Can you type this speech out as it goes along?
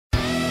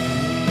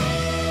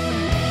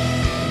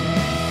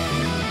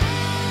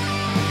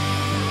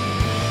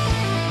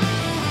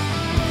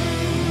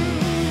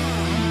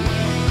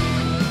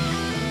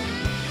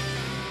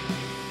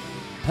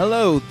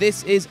Hello,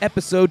 this is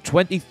episode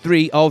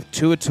 23 of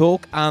Tour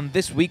Talk, and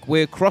this week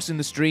we're crossing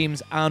the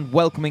streams and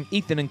welcoming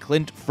Ethan and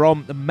Clint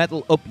from the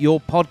Metal Up Your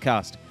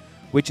podcast,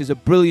 which is a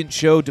brilliant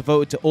show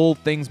devoted to all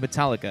things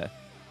Metallica.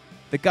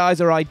 The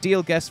guys are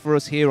ideal guests for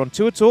us here on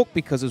Tour Talk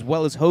because as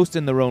well as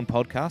hosting their own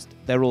podcast,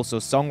 they're also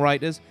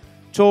songwriters,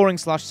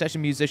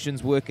 touring/session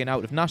musicians working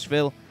out of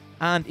Nashville,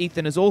 and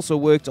Ethan has also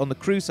worked on the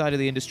crew side of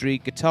the industry,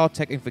 guitar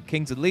teching for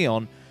Kings of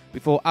Leon,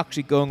 before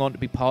actually going on to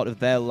be part of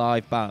their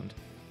live band.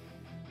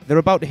 They're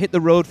about to hit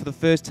the road for the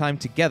first time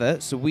together,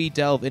 so we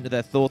delve into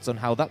their thoughts on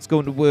how that's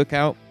going to work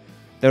out,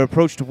 their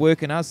approach to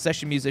working as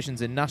session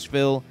musicians in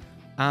Nashville,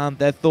 and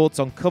their thoughts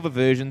on cover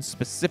versions,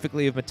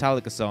 specifically of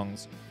Metallica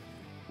songs.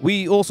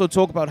 We also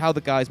talk about how the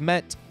guys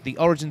met, the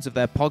origins of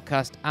their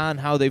podcast, and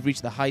how they've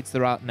reached the heights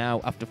they're at now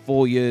after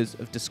 4 years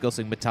of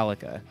discussing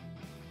Metallica.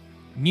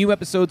 New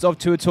episodes of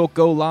Tour Talk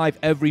go live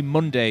every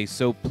Monday,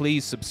 so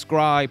please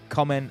subscribe,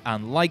 comment,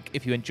 and like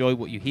if you enjoy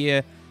what you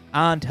hear,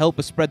 and help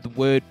us spread the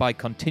word by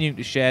continuing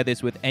to share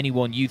this with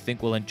anyone you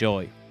think will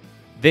enjoy.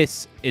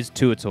 This is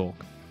Tour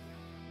Talk.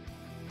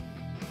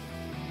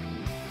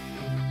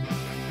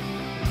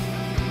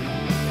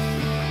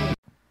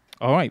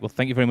 All right, well,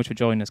 thank you very much for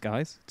joining us,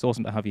 guys. It's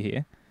awesome to have you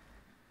here.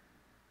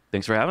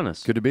 Thanks for having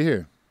us. Good to be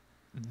here.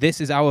 This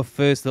is our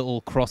first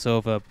little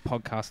crossover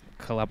podcast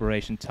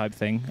collaboration type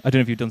thing. I don't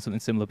know if you've done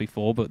something similar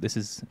before, but this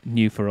is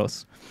new for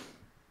us.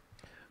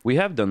 We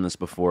have done this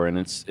before, and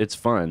it's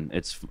fun.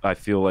 I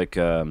feel like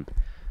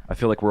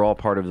we're all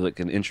part of like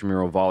an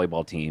intramural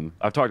volleyball team.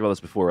 I've talked about this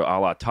before, a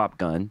la Top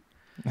Gun,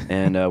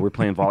 and we're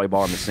playing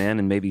volleyball in the sand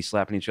and maybe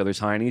slapping each other's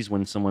heinies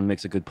when someone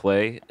makes a good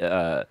play.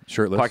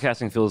 Shirtless.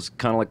 Podcasting feels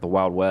kind of like the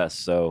Wild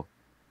West, so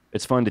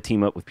it's fun to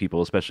team up with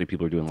people, especially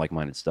people who are doing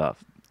like-minded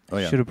stuff. Oh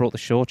yeah. Should have brought the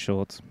shorts.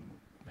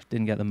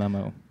 Didn't get the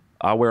memo.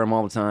 I wear them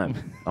all the time.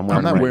 I'm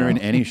not wearing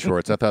now. any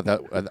shorts. I thought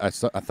I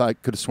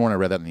could have sworn I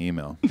read that in the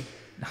email.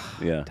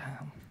 Yeah. Damn.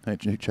 Hey,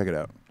 check it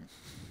out.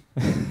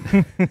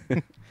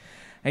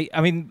 Hey, I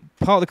mean,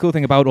 part of the cool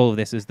thing about all of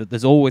this is that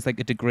there's always like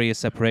a degree of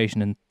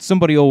separation, and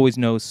somebody always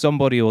knows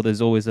somebody, or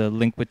there's always a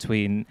link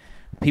between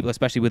people,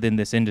 especially within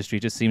this industry.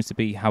 It just seems to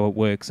be how it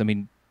works. I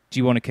mean, do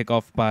you want to kick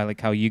off by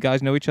like how you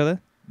guys know each other,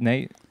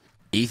 Nate?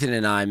 Ethan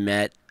and I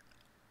met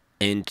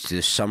into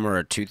the summer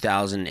of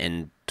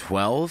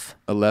 2012.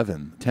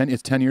 11.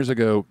 It's 10 years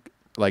ago.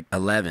 Like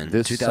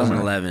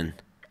 2011,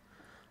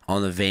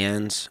 on the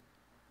Vans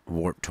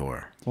Warped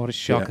Tour. What a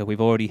shocker! Yeah.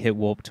 We've already hit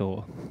Warped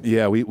Tour.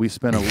 Yeah, we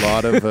spent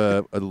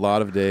a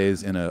lot of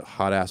days in a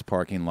hot ass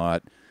parking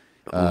lot,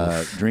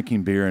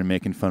 drinking beer and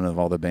making fun of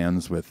all the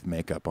bands with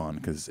makeup on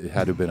because it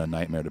had to have been a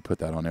nightmare to put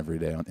that on every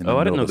day. Oh,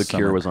 I didn't know The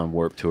Cure was on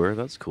Warped Tour.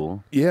 That's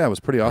cool. Yeah, it was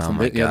pretty awesome.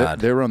 Oh my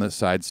God. They were on the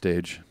side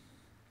stage.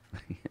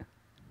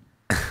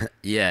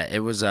 Yeah, it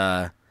was.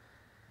 I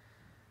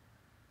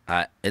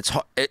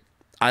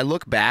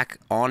look back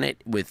on it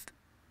with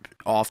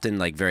often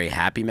like very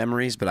happy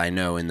memories, but I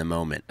know in the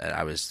moment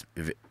I was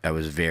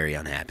very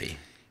unhappy,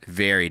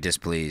 very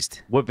displeased.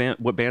 What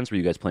bands were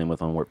you guys playing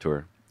with on Warped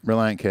Tour?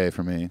 Reliant K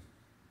for me.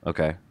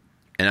 Okay.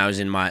 And I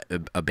was in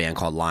a band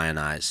called Lion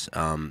Eyes.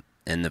 And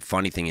the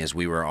funny thing is,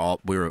 we were on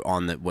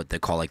what they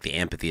call like the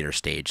amphitheater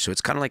stage. So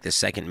it's kind of like the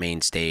second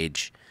main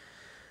stage.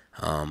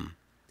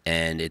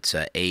 And it's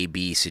a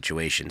A-B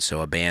situation.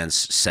 So a band's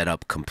set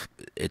up,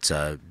 it's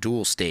a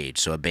dual stage.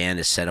 So a band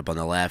is set up on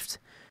the left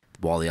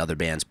while the other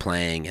band's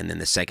playing, and then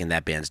the second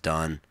that band's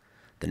done,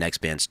 the next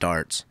band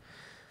starts.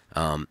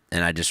 And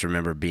I just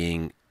remember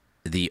being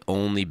the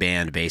only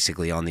band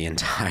basically on the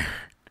entire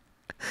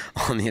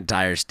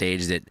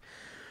stage that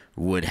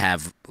would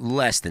have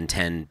less than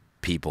 10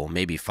 people,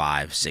 maybe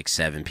 5, 6,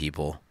 7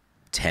 people.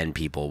 10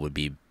 people would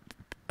be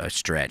a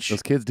stretch.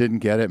 Those kids didn't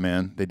get it,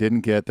 man. They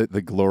didn't get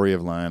the glory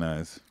of Lion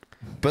Eyes.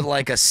 But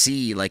like a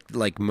sea,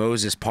 like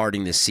Moses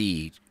parting the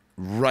sea,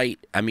 right?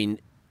 I mean,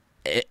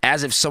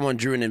 as if someone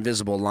drew an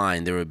invisible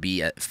line, there would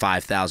be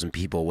 5,000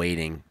 people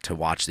waiting to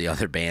watch the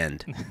other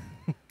band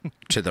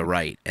to the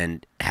right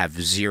and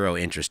have zero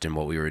interest in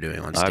what we were doing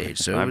on stage.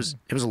 So it was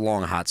a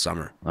long, hot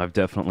summer. I've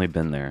definitely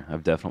been there.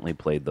 I've definitely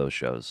played those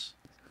shows.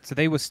 So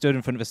they were stood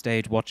in front of a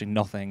stage watching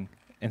nothing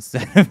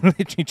instead of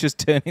literally just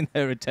turning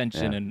their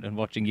attention and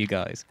watching you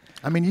guys.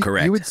 I mean,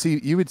 Correct.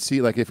 you would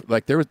see like if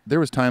like there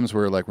was times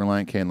where like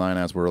Reliant K and Lion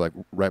Eyes were like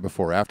right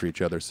before or after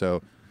each other.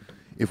 So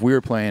if we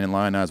were playing and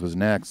Lion Eyes was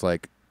next,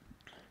 like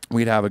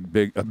we'd have a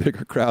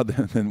bigger crowd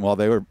than while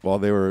they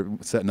were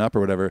setting up or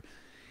whatever.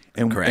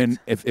 And Correct. And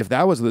if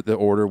that was the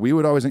order, we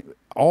would always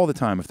all the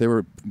time if there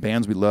were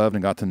bands we loved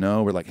and got to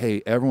know, we're like,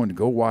 hey, everyone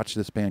go watch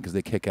this band because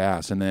they kick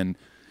ass. And then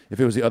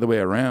if it was the other way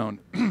around.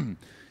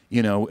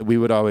 You know, we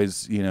would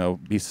always,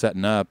 be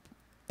setting up,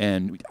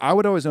 and I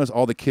would always notice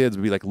all the kids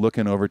would be like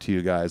looking over to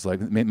you guys, like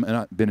maybe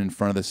not been in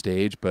front of the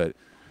stage, but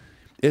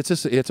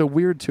it's a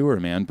weird tour,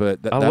 man.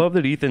 But I love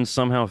that Ethan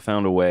somehow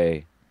found a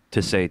way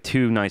to say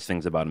two nice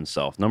things about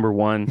himself. Number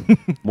one,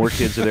 more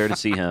kids are there to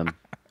see him.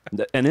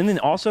 And then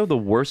also the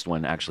worst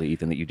one, actually,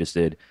 Ethan, that you just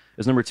did,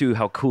 is number two,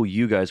 how cool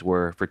you guys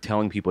were for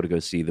telling people to go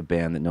see the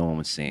band that no one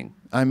was seeing.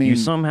 I mean, you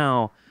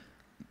somehow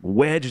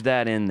wedged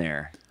that in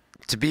there.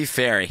 to be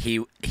fair,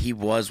 he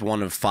was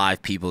one of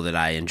 5 people that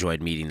I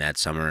enjoyed meeting that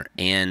summer,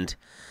 and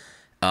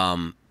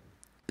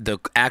the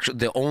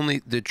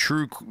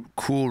true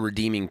cool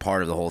redeeming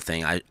part of the whole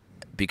thing,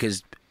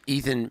 because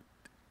Ethan,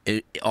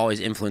 it always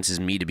influences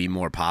me to be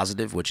more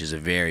positive, which is a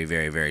very,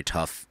 very, very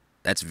tough.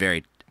 That's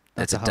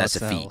a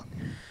feat.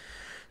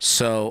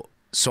 So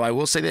I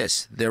will say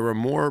this: there were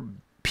more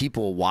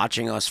people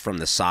watching us from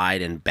the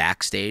side and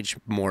backstage.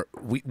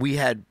 We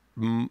had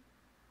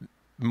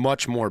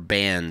much more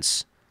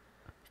bands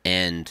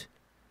and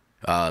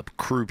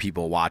crew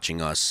people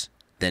watching us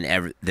than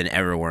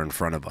ever were in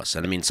front of us.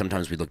 And I mean,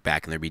 sometimes we look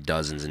back and there'd be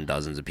dozens and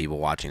dozens of people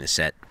watching the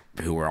set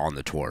who were on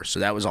the tour. So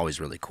that was always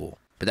really cool.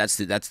 But that's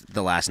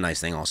the last nice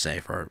thing I'll say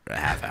for a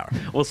half hour.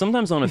 Well,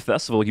 sometimes on a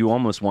festival, you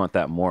almost want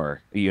that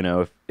more. You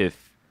know,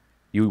 if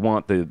you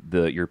want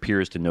your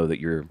peers to know that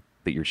your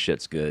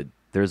shit's good,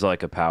 there's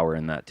like a power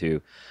in that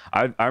too.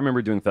 I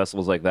remember doing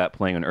festivals like that,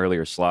 playing an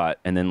earlier slot,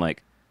 and then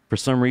like for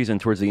some reason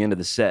towards the end of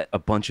the set, a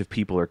bunch of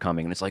people are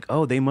coming, and it's like,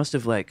 oh, they must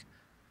have like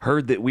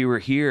heard that we were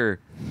here.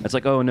 It's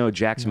like, oh no,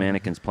 Jack's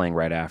Mannequin's playing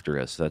right after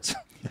us. That's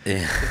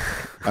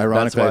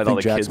ironically, I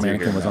think Jack's Jack's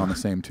Mannequin was on the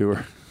same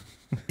tour.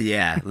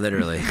 Yeah,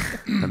 literally.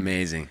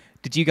 Amazing.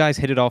 Did you guys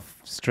hit it off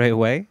straight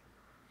away?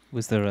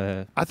 Was there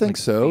a... I think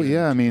so,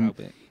 yeah. I mean,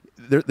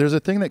 there's a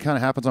thing that kind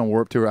of happens on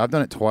Warped Tour. I've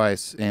done it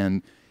twice,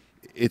 and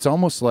it's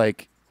almost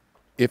like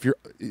if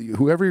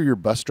whoever your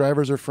bus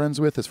drivers are friends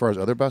with, as far as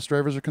other bus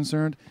drivers are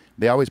concerned,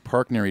 they always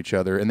park near each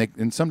other,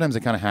 and sometimes they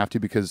kind of have to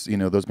because, you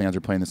know, those bands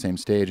are playing the same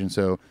stage, and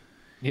so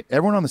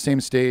everyone on the same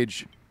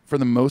stage, for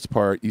the most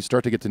part, you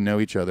start to get to know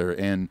each other,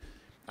 and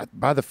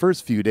by the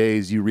first few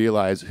days, you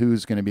realize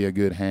who's going to be a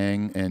good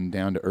hang and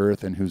down to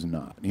earth and who's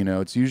not. You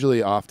know, it's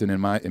usually often, in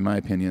my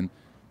opinion,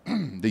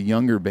 the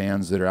younger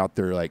bands that are out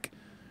there like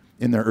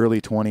in their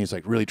early 20s,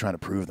 like really trying to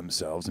prove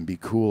themselves and be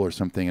cool or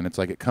something. And it's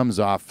like it comes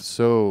off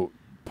so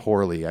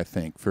poorly, I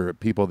think, for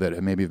people that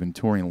have maybe been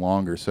touring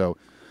longer. So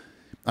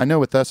I know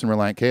with us and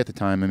Reliant K at the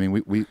time, I mean,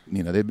 we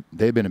you know,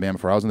 they've been a band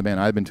before I was in the band.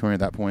 I'd been touring at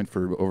that point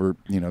for over,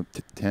 you know,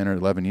 10 or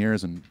 11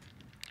 years.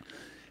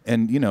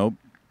 And you know,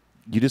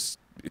 you just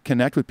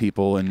connect with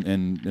people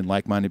and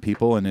like-minded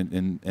people,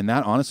 and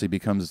that honestly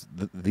becomes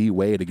the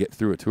way to get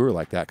through a tour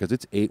like that, because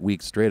it's 8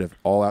 weeks straight of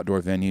all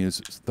outdoor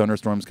venues,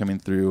 thunderstorms coming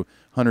through,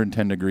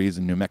 110 degrees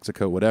in New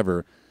Mexico,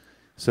 whatever.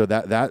 So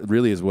that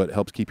really is what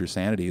helps keep your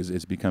sanity,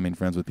 is becoming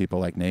friends with people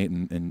like Nate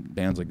and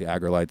bands like the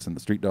Agrolites and the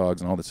Street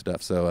Dogs and all this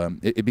stuff. So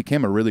it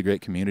became a really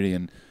great community,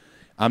 and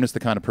I'm just the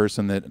kind of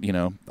person that, you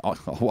know, I'll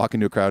walk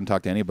into a crowd and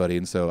talk to anybody,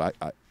 and so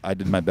I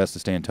did my best to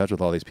stay in touch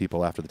with all these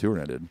people after the tour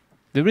ended.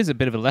 There is a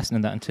bit of a lesson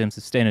in that in terms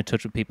of staying in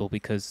touch with people,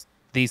 because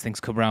these things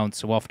come around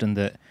so often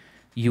that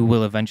you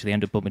will eventually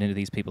end up bumping into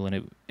these people,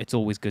 and it's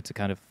always good to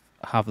kind of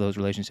have those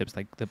relationships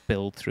like that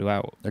build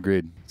throughout.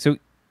 Agreed. So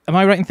am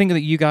I right in thinking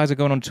that you guys are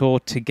going on tour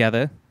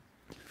together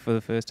for the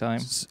first time?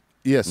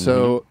 Yeah,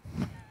 so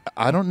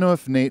I don't know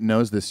if Nate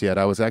knows this yet.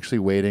 I was actually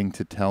waiting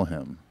to tell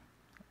him.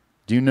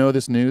 Do you know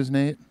this news,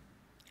 Nate?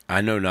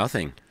 I know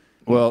nothing.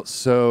 Well,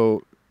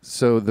 so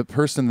the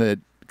person that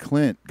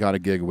Clint got a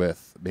gig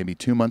with maybe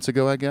 2 months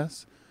ago, I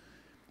guess,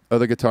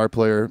 other guitar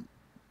player,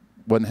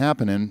 wasn't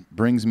happening,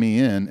 brings me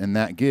in, and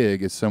that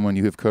gig is someone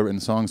you have co-written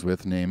songs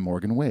with named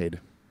Morgan Wade.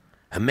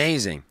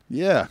 Amazing.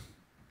 Yeah.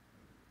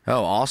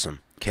 Oh, awesome.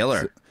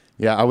 Killer. So,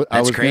 yeah,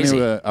 I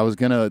was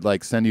gonna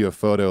like send you a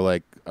photo,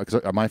 like,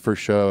 'cause my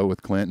first show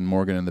with Clint and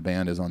Morgan and the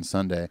band is on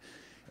Sunday,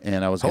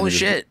 and I was gonna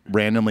just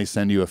randomly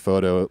send you a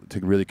photo to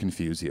really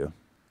confuse you.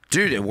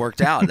 Dude, it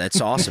worked out. That's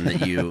awesome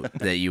that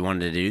you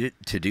wanted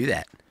to do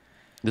that.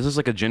 This is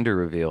like a gender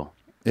reveal.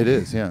 It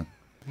is, yeah.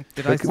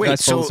 Did I spoil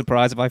the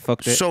surprise if I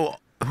fucked it? So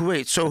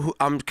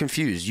I'm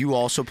confused. You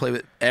also play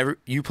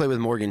with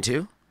Morgan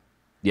too?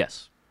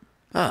 Yes.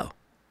 Oh.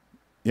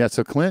 Yeah,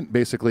 so Clint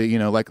basically, you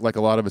know, like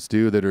a lot of us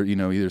do that are, you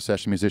know, either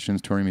session musicians,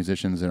 touring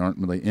musicians that aren't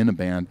really in a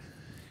band,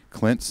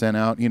 Clint sent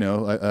out, you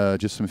know,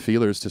 just some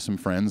feelers to some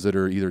friends that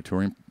are either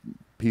touring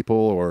people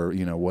or,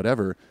 you know,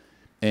 whatever,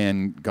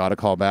 and got a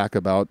call back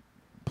about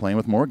playing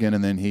with Morgan,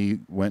 and then he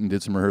went and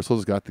did some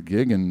rehearsals, got the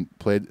gig, and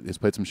has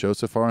played some shows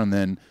so far, and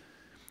then,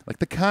 like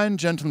the kind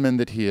gentleman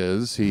that he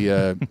is, he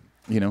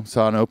you know,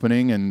 saw an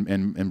opening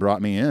and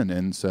brought me in,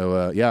 and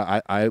so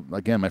yeah, I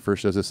again, my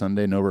first show's this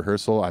Sunday, no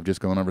rehearsal. I've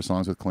just gone over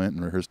songs with Clint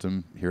and rehearsed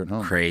them here at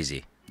home.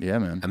 Crazy. Yeah,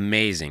 man.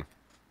 Amazing.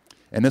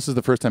 And this is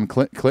the first time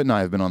Clint and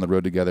I have been on the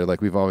road together.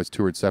 Like, we've always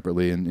toured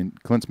separately,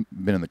 and Clint's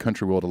been in the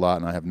country world a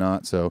lot, and I have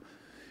not. So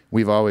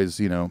we've always,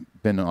 you know,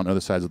 been on other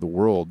sides of the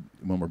world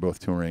when we're both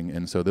touring,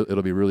 and so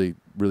it'll be really,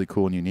 really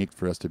cool and unique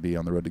for us to be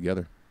on the road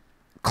together.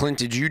 Clint,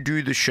 did you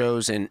do the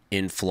shows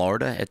in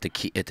Florida at the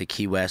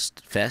Key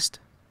West Fest?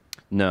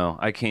 No,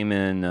 I came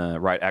in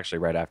right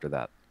after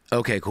that.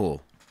 Okay,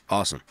 cool.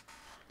 Awesome.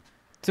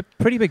 It's a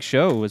pretty big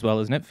show as well,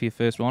 isn't it, for your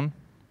first one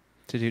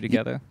to do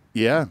together?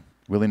 Yeah.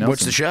 Willie Nelson.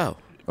 What's the show?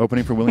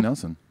 Opening for Willie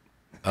Nelson.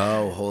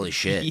 Oh, holy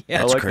shit. Yeah.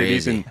 That's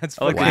crazy. That's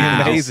fucking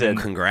fucking amazing.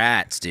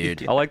 Congrats,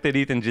 dude. I like that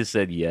Ethan just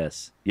said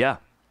yes. Yeah.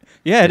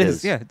 Yeah, It it is.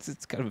 is. Yeah,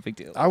 it's kind of a big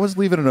deal. I was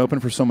leaving it open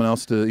for someone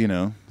else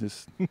to,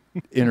 just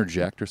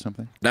interject or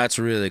something. That's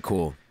really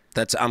cool.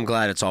 I'm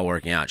glad it's all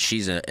working out.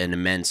 She's an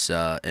immense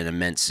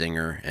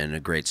singer and a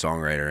great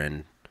songwriter,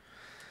 and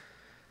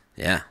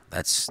yeah,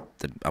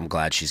 I'm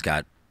glad she's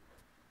got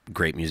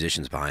great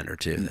musicians behind her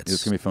too.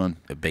 It's gonna be fun.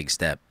 A big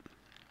step.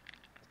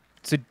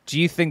 So do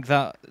you think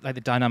that like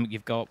the dynamic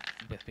you've got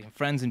with being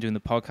friends and doing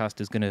the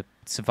podcast is going to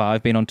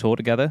survive being on tour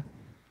together?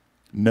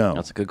 No,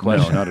 That's a good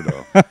question. No, not at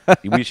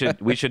all.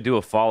 we should do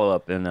a follow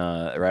up in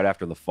right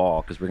after the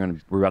fall because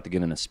we're about to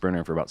get in a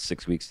sprinter for about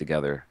 6 weeks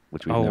together,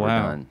 which we've never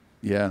done.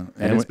 Yeah,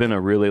 And it's been a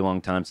really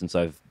long time since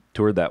I've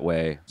toured that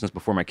way, since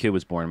before my kid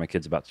was born. My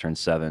kid's about to turn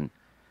 7.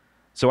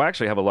 So I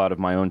actually have a lot of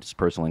my own just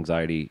personal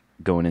anxiety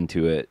going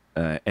into it.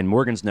 And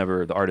Morgan's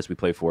never, the artist we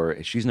play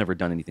for, she's never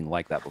done anything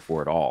like that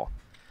before at all.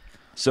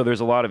 So there's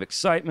a lot of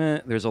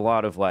excitement. There's a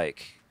lot of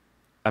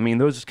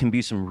those can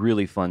be some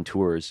really fun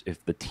tours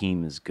if the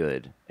team is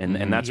good.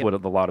 And that's what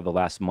a lot of the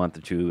last month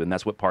or two, and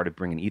that's what part of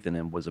bringing Ethan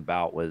in was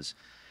about, was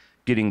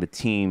getting the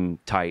team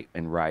tight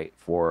and right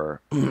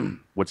for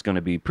what's going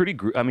to be pretty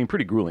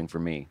grueling for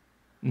me.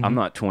 Mm-hmm. I'm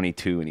not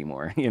 22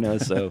 anymore,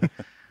 so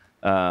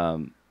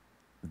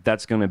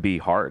that's going to be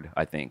hard,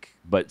 I think,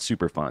 but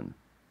super fun.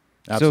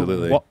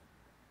 Absolutely. So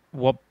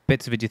what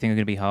bits of it do you think are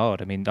going to be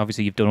hard? I mean,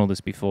 obviously you've done all this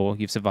before.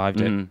 You've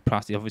survived it.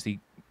 Obviously,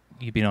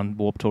 you've been on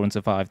Warped Tour and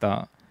survived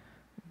that.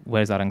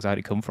 Where's that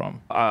anxiety come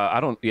from?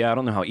 I don't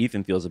know how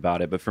Ethan feels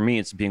about it, but for me,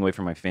 it's being away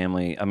from my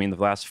family. I mean, the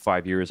last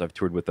 5 years I've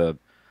toured with a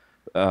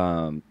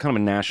kind of a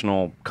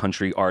national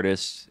country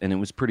artist, and it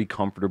was pretty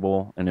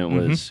comfortable, and it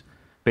was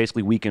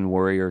basically weekend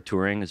warrior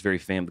touring. It's very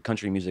the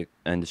country music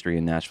industry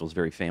in Nashville is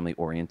very family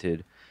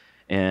oriented,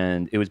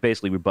 and it was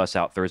basically we bust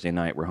out Thursday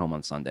night, we're home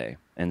on Sunday,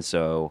 and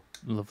so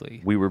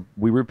lovely. We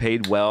were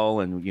paid well,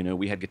 and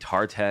we had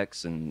guitar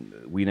techs, and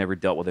we never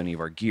dealt with any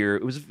of our gear.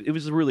 It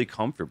was really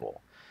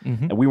comfortable,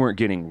 and we weren't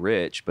getting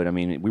rich, but I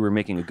mean we were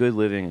making a good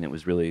living, and it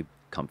was really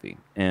comfy.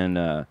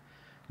 And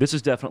this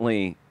is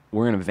definitely,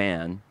 we're in a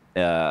van.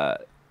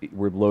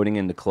 We're loading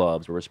into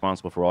clubs. We're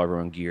responsible for all of our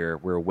own gear.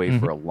 We're away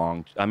for a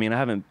long. I mean, I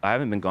haven't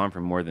been gone for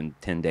more than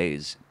 10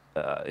 days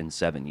in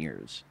 7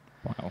 years.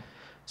 Wow.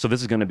 So this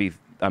is going to be.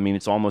 I mean,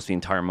 it's almost the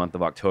entire month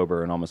of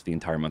October and almost the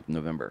entire month of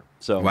November.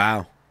 So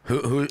wow.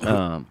 Who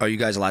are you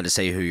guys allowed to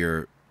say who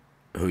you're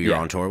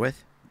on tour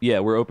with? Yeah,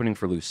 we're opening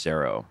for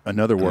Lucero.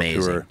 Another Warped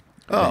Tour.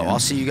 Oh, I'll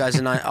see you guys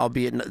tonight. I'll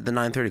be at the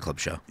 9:30 Club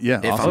show. Yeah,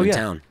 if awesome. I'm in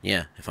town.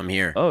 Yeah, if I'm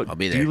here, I'll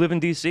be there. Do you live in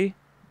DC?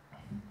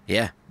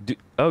 Yeah.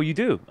 You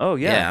do? Oh,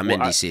 yeah. Yeah, I'm in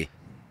DC.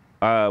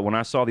 When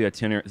I saw the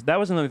itinerary, that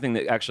was another thing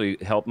that actually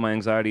helped my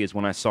anxiety, is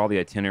when I saw the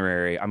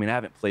itinerary. I mean, I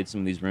haven't played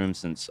some of these rooms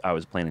since I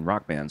was playing in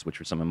rock bands, which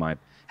were some of my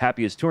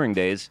happiest touring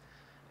days.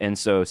 And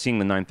so seeing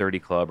the 930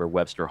 Club or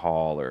Webster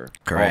Hall or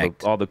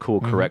all the cool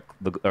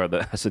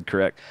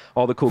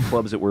all the cool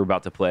clubs that we're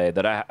about to play,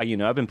 that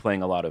I've been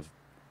playing a lot of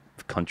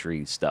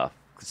country stuff.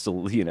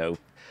 So,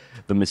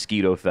 the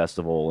Mosquito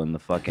Festival and the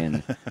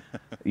fucking,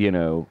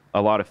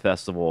 a lot of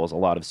festivals, a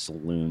lot of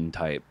saloon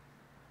type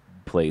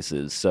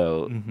places.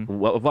 So a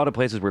lot of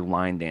places where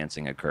line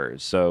dancing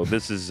occurs. So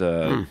this is,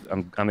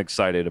 I'm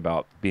excited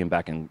about being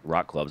back in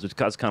rock clubs. It's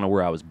kind of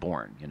where I was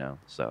born,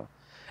 so.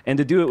 And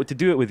to do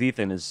it with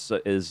Ethan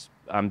is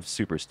I'm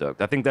super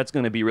stoked. I think that's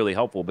going to be really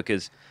helpful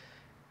because,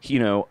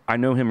 I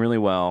know him really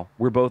well.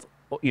 We're both,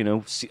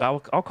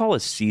 I'll call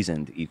us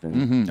seasoned,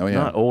 Ethan. Oh, yeah.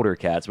 Not older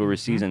cats, but we're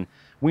seasoned.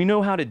 We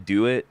know how to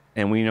do it,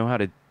 and we know how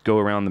to go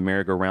around the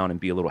merry-go-round and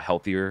be a little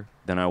healthier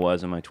than I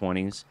was in my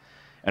 20s.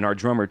 And our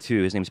drummer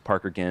too, his name's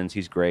Parker Gins.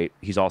 He's great.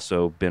 He's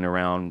also been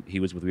around. He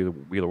was with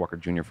Wheeler Walker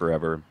Jr.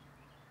 forever.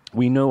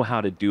 We know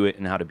how to do it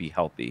and how to be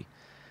healthy.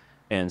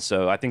 And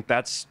so I think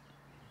that's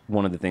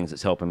one of the things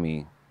that's helping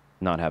me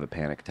not have a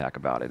panic attack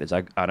about it, is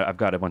I've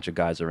got a bunch of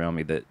guys around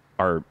me that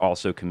are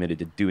also committed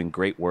to doing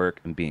great work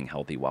and being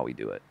healthy while we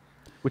do it,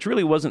 which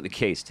really wasn't the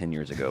case 10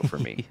 years ago for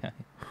me.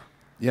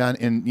 Yeah,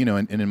 and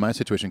in my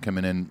situation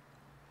coming in,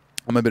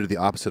 I'm a bit of the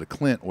opposite of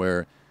Clint,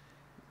 where,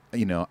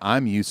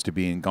 I'm used to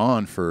being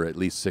gone for at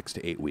least 6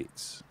 to 8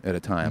 weeks at a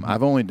time.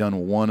 I've only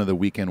done one of the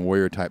weekend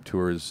warrior type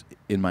tours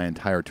in my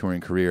entire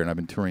touring career, and I've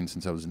been touring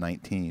since I was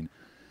 19.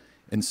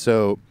 And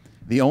so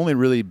the only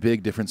really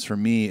big difference for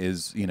me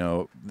is,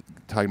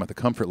 talking about the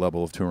comfort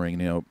level of touring,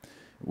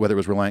 whether it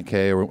was Reliant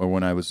K or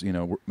when I was,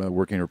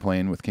 working or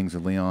playing with Kings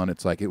of Leon,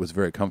 it's like it was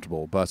very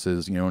comfortable.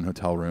 Buses, own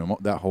hotel room,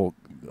 that whole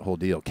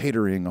deal,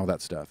 catering, all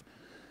that stuff.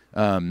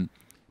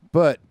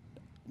 But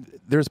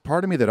there's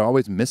part of me that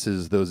always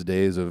misses those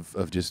days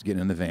of just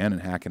getting in the van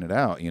and hacking it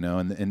out,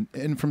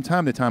 and from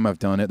time to time I've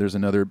done it. There's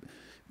another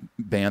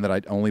band that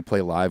I only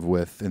play live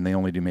with, and they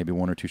only do maybe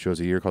 1 or 2 shows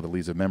a year, called the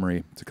Leaves of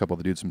Memory. It's a couple of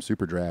the dudes from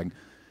Super Drag.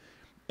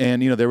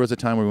 And, there was a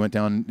time where we went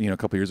down, a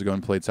couple years ago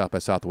and played South by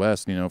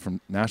Southwest, from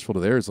Nashville to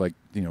there is 13,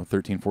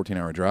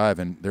 14-hour drive.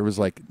 And there was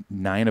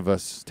 9 of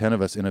us, 10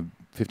 of us in a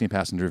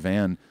 15-passenger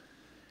van.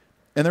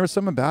 And there was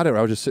something about it where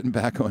I was just sitting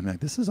back going,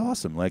 this is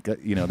awesome.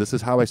 This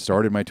is how I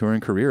started my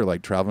touring career,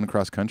 traveling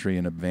across country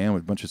in a van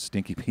with a bunch of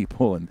stinky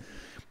people and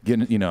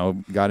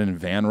getting, got in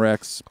van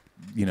wrecks,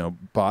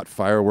 bought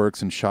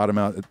fireworks and shot them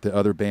out at the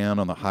other band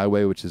on the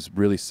highway, which is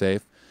really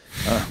safe.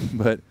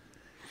 But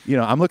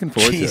I'm looking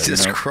forward to it.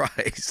 Jesus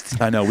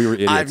Christ! I know, we were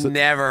idiots.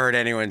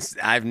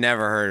 I've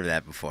never heard of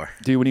that before.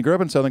 Dude, when you grow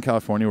up in Southern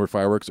California where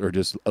fireworks are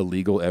just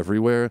illegal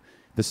everywhere,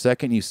 the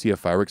second you see a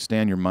fireworks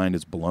stand, your mind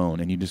is blown,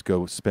 and you just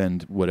go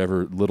spend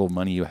whatever little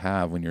money you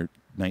have when you're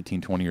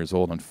 19, 20 years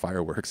old on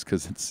fireworks,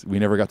 because we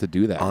never got to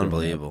do that.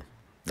 Unbelievable.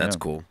 That's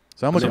cool.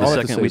 So I'm looking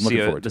forward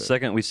to it. The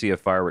second we see a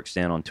fireworks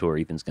stand on tour,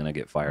 Ethan's going to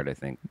get fired, I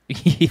think.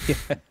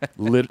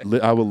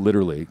 I will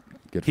literally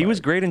get fired. He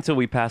was great until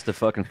we passed a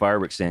fucking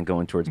fireworks stand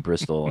going towards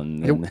Bristol.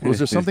 And was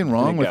there something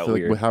wrong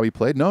with how he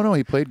played? No,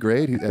 he played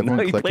great. Everyone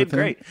he clicked played with him.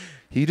 great.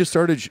 He just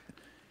started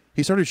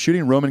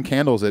shooting Roman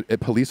candles at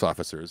police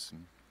officers.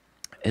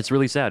 It's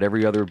really sad.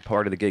 Every other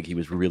part of the gig he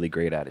was really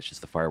great at. It's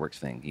just the fireworks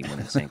thing. He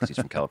went insane because he's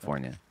from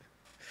California.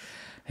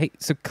 Hey,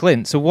 so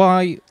Clint, so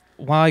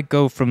why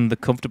go from the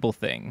comfortable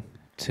thing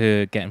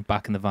to getting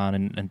back in the van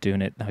and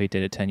doing it how you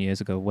did it 10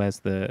 years ago? Where's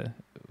the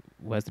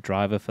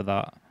driver for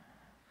that?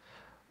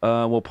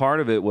 Well, part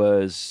of it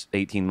was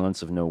 18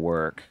 months of no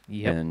work,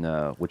 Yep.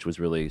 and which was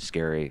really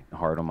scary,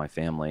 hard on my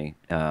family.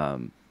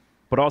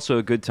 But also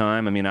a good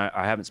time. I mean,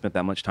 I haven't spent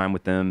that much time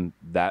with them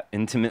that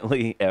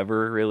intimately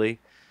ever, really.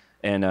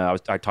 And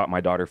I taught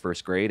my daughter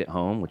first grade at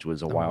home, which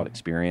was a wild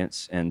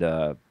experience. And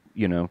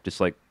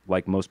just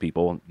like most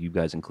people, you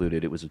guys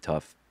included, it was a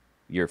tough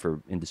year for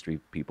industry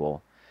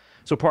people.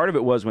 So part of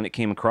it was when it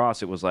came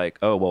across, it was like,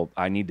 oh well,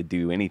 I need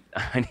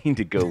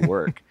to go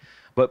work.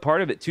 But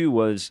part of it too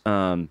was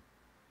a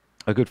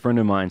good friend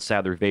of mine,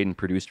 Sadler Vaden,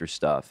 produced her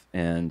stuff,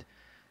 and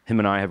him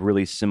and I have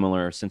really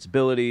similar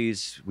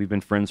sensibilities. We've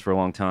been friends for a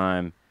long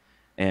time,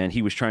 and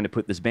he was trying to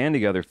put this band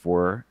together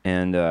for her,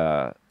 and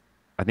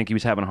I think he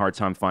was having a hard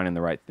time finding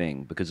the right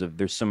thing because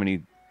there's so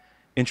many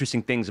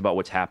interesting things about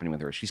what's happening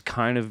with her. She's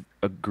kind of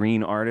a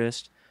green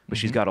artist, but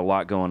she's got a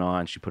lot going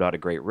on. She put out a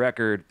great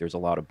record. There's a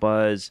lot of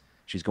buzz.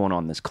 She's going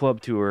on this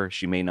club tour.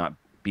 She may not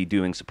be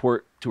doing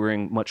support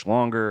touring much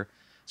longer.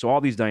 So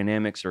all these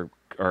dynamics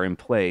are in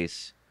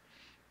place.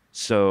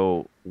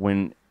 So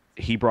when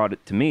he brought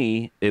it to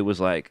me, it was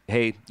like,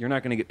 hey, you're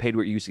not going to get paid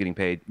what you're used to getting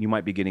paid. You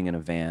might be getting in a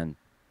van,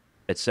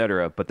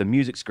 etc. But the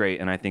music's great,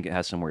 and I think it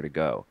has somewhere to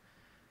go.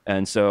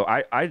 And so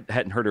I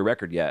hadn't heard her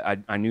record yet.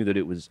 I knew that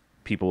it was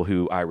people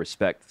who I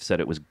respect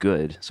said it was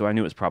good, so I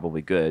knew it was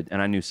probably good.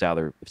 And I knew if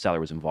Sadler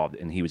was involved,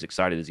 and he was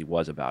excited as he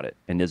was about it,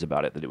 and is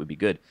about it, that it would be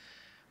good.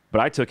 But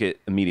I took it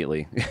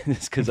immediately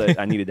just because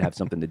I needed to have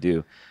something to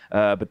do.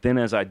 But then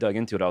as I dug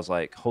into it, I was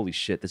like, holy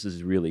shit, this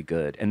is really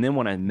good. And then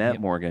when I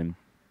met Morgan,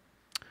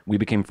 we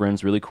became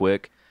friends really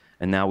quick,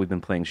 and now we've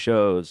been playing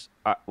shows.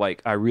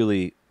 I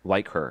really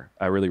like her.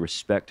 I really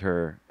respect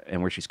her,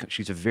 and where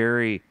she's a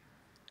very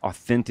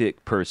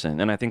authentic person,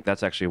 and I think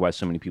that's actually why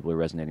so many people are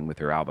resonating with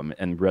her album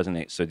and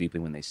resonate so deeply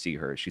when they see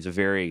her. She's a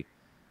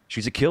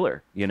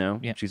killer,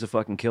 She's a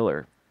fucking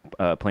killer,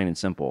 plain and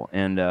simple.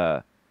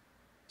 And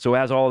so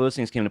as all of those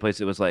things came into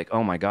place, it was like,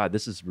 oh my God,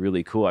 this is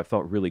really cool. I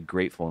felt really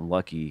grateful and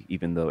lucky,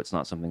 even though it's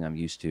not something I'm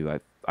used to.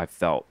 I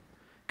felt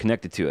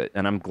connected to it,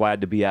 and I'm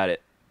glad to be at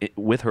it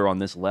with her on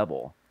this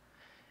level.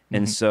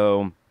 And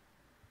so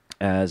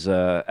as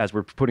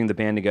we're putting the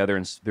band together,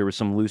 and there were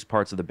some loose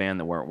parts of the band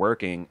that weren't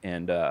working,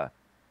 and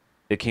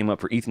it came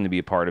up for Ethan to be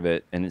a part of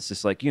it. And it's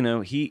just like,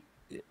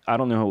 I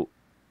don't know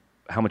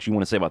how much you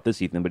want to say about this,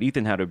 Ethan, but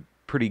Ethan had a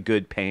pretty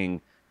good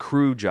paying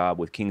crew job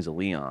with Kings of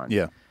Leon.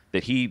 Yeah.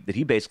 That he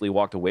basically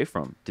walked away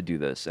from to do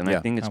this. And I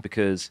think it's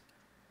because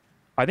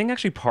I think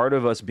actually part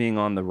of us being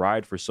on the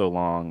ride for so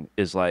long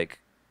is like,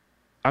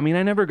 I mean,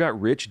 I never got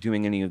rich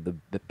doing any of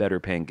the better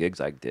paying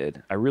gigs I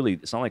did.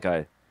 It's not like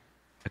I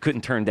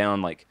couldn't turn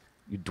down like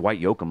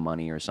Dwight Yoakam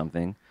money or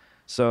something.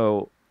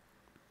 So,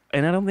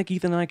 and I don't think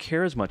Ethan and I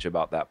care as much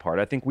about that part.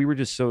 I think we were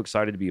just so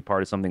excited to be a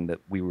part of something that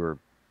we were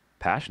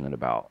passionate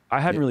about. I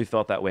hadn't really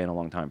felt that way in a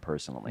long time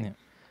personally. Yeah.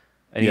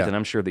 And Ethan,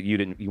 I'm sure that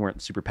you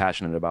weren't super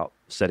passionate about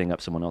setting up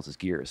someone else's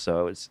gear.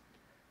 So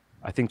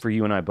I think for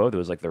you and I both, it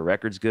was like the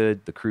record's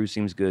good, the crew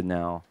seems good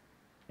now,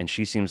 and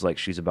she seems like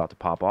she's about to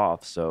pop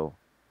off. So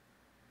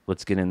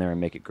let's get in there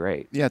and make it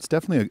great. Yeah, it's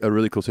definitely a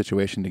really cool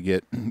situation to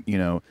get,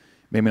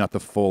 maybe not the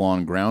full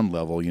on ground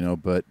level,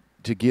 but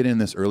to get in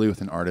this early with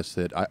an artist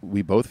that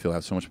we both feel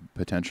has so much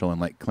potential.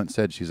 And like Clint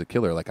said, she's a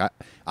killer. Like I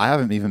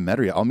haven't even met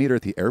her yet. I'll meet her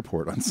at the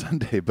airport on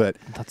Sunday, but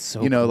that's so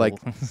cool. Like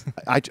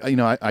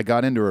I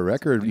got into her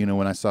record,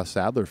 when I saw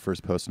Sadler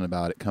first posting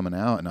about it coming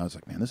out, and I was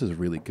like, man, this is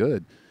really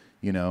good,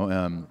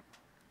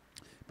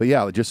 but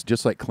yeah,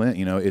 just like Clint,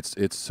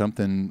 it's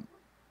something,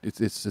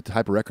 it's the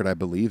type of record I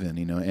believe in,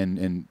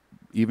 and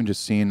even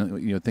just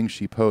seeing, things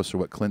she posts or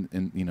what Clint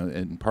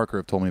and Parker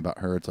have told me about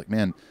her, it's like,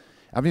 man,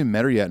 I haven't even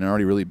met her yet, and I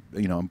already really,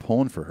 I'm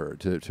pulling for her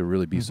to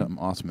really be something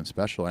awesome and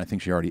special. And I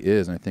think she already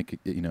is, and I think,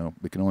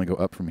 we can only go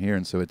up from here.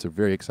 And so it's a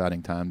very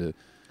exciting time to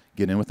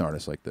get in with an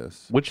artist like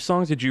this. Which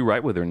songs did you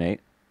write with her,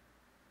 Nate?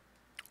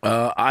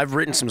 I've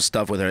written some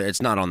stuff with her.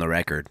 It's not on the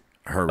record,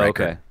 her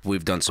record. Okay.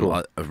 We've done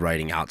some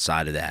writing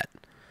outside of that.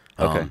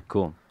 Okay,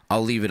 cool.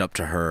 I'll leave it up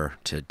to her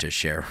to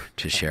share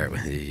it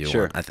with you. If you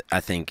Sure. want. I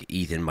think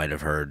Ethan might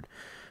have heard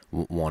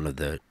one of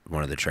the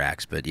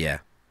tracks, but yeah,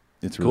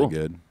 It's really Cool.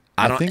 good.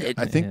 I I don't- think it-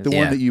 I think the Yeah.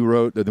 one that you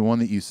wrote, the one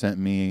that you sent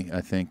me, I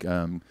think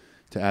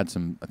to add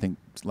some, I think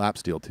lap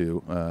steel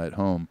to at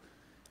home,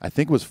 I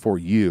think was for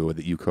you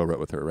that you co-wrote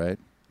with her, right?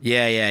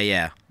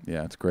 yeah.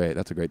 Yeah, it's great.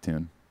 That's a great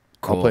tune.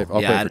 Cool. I'll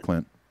play Yeah, it for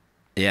Clint.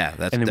 Yeah,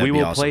 that's And then that'd we be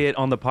will awesome. play it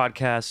on the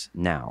podcast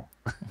now.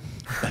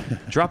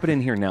 Drop it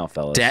in here now,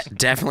 fellas.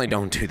 Definitely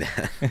don't do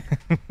that.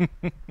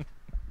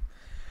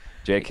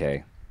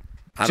 JK.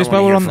 I Just don't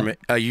while want we're to hear on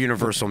from a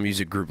Universal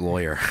Music Group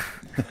lawyer.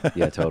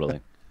 Yeah,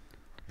 totally.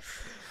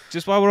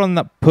 Just while we're on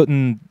that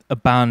putting a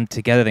band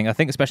together thing, I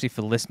think especially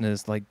for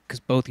listeners, like, because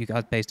both you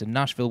guys based in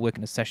Nashville,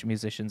 working as session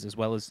musicians as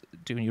well as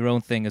doing your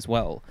own thing as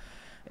well.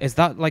 Is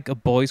that like a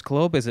boys'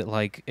 club? Is it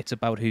like it's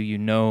about who you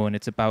know and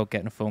it's about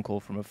getting a phone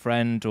call from a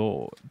friend,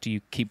 or do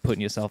you keep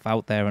putting yourself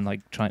out there and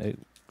like trying to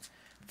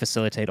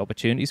facilitate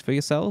opportunities for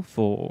yourself,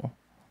 or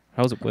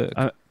how does it work?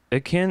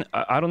 It can.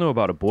 I don't know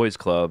about a boys'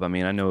 club. I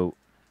mean, I know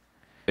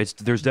there's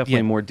definitely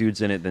Yeah. more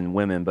dudes in it than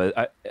women,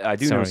 but I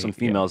do know Sorry, some yeah.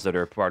 females that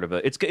are part of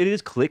it. It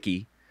is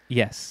cliquey.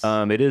 Yes.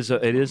 It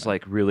is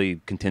like really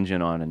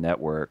contingent on a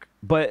network.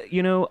 But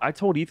you know, I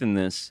told Ethan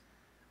this.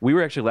 We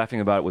were actually laughing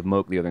about it with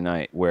Moke the other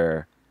night,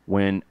 where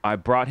when I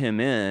brought him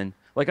in,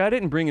 like I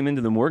didn't bring him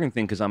into the Morgan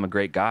thing because I'm a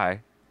great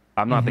guy.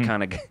 I'm not the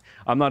kind of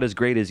I'm not as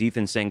great as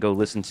Ethan saying go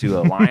listen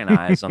to Lion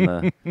Eyes on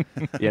the,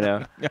 you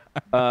know.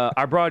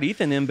 I brought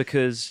Ethan in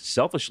because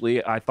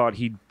selfishly I thought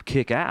he'd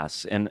kick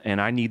ass, and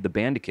I need the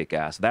band to kick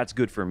ass. That's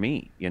good for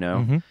me, you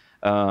know.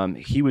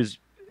 He was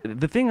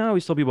the thing I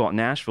always tell people about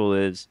Nashville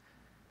is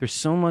there's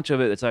so much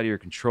of it that's out of your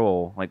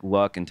control, like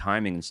luck and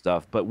timing and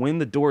stuff. But when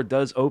the door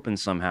does open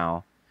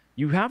somehow,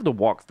 you have to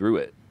walk through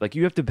it. Like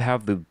you have to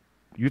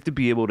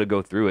be able to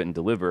go through it and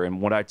deliver.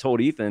 And what I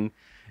told Ethan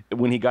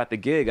when he got the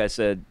gig, I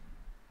said,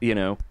 you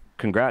know,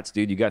 congrats,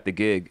 dude, you got the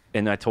gig.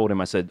 And I told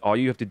him, I said, all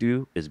you have to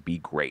do is be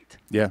great.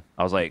 Yeah.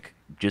 I was like,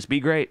 just be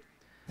great.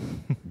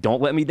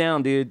 Don't let me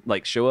down, dude.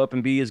 Like, show up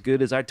and be as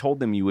good as I told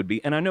them you would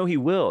be. And I know he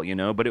will, you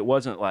know, but it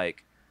wasn't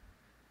like,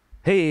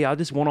 hey, I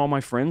just want all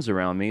my friends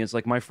around me. It's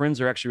like my friends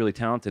are actually really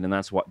talented, and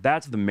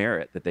that's the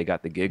merit that they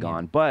got the gig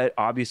on. But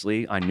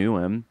obviously, I knew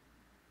him.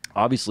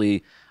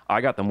 Obviously,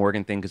 I got the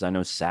Morgan thing because I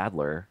know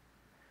Sadler.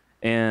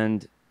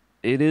 And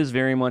it is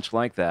very much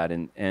like that.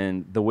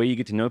 And the way you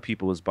get to know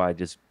people is by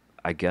just,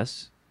 I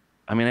guess,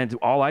 I mean,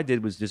 all I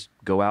did was just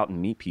go out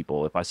and meet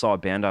people. If I saw a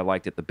band I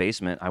liked at the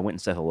Basement, I went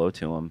and said hello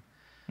to them.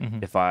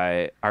 If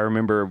I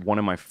remember one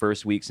of my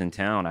first weeks in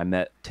town, I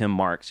met Tim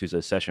Marks, who's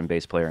a session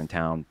bass player in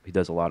town. He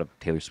does a lot of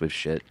Taylor Swift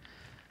shit.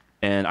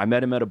 And I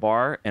met him at a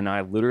bar, and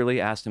I literally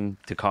asked him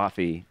to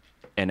coffee,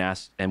 and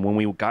when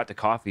we got to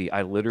coffee,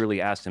 I literally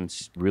asked him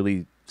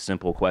really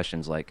simple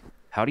questions like,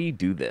 how do you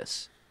do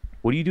this?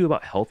 What do you do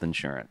about health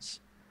insurance?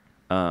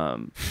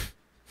 So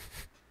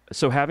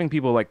having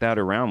people like that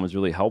around was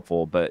really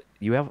helpful, but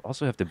you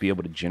also have to be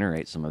able to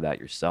generate some of that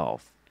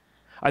yourself.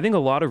 I think a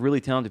lot of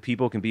really talented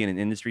people can be in an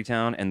industry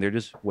town and they're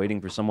just waiting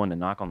for someone to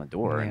knock on the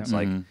door. Yeah. And it's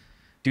like,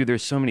 dude,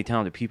 there's so many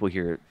talented people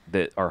here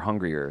that are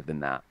hungrier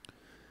than that.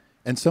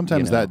 And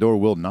sometimes You know? that door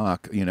will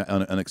knock, you know,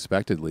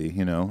 unexpectedly,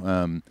 you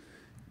know.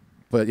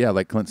 But yeah,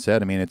 like Clint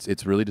said, I mean,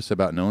 it's really just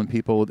about knowing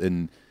people,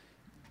 and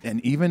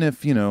even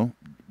if you know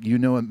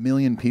a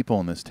million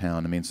people in this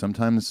town, I mean,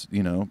 sometimes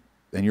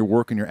and you're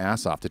working your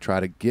ass off to try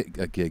to get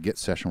a gig, get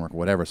session work,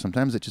 whatever.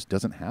 Sometimes it just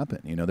doesn't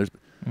happen. You know, there's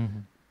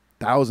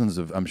thousands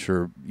of, I'm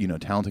sure,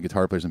 talented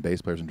guitar players and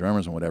bass players and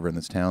drummers and whatever in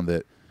this town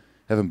that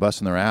have been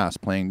busting their ass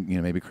playing,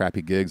 maybe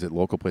crappy gigs at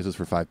local places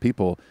for 5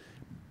 people,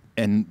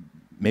 and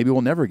maybe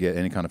we'll never get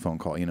any kind of phone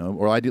call,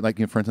 Or I do, like,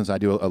 for instance, I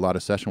do a lot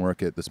of session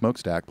work at the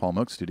Smokestack, Paul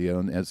Moak's studio,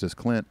 and as does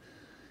Clint.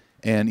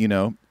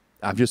 And,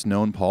 I've just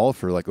known Paul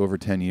for like over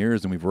 10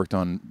 years, and we've worked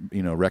on,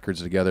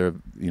 records together,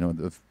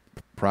 the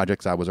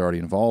projects I was already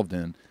involved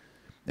in.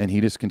 And he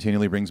just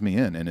continually brings me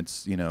in. And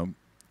it's, and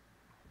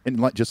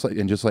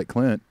just like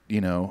Clint,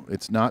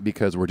 it's not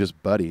because we're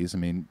just buddies. I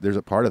mean, there's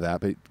a part of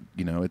that, but,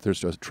 there's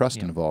just trust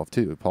involved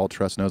too. Paul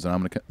knows that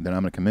I'm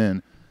going to come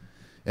in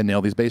and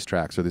nail these bass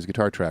tracks or these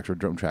guitar tracks or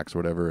drum tracks or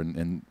whatever.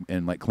 And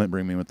like Clint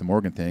bring me with the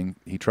Morgan thing,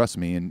 he trusts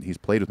me and he's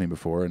played with me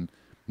before and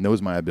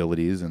knows my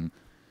abilities and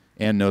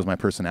knows my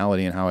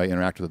personality and how I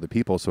interact with other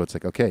people. So it's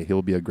like, okay,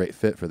 he'll be a great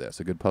fit for this,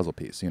 a good puzzle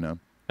piece, And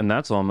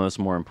that's almost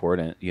more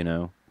important,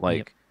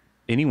 like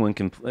anyone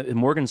can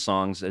Morgan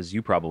songs, as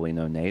you probably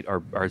know, Nate,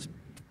 are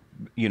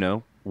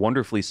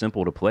wonderfully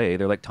simple to play.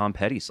 They're like Tom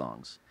Petty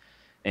songs.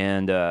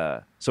 And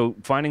so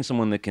finding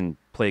someone that can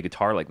play a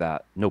guitar like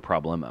that, no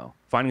problemo.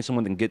 Finding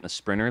someone that can get in a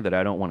sprinter that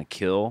I don't want to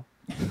kill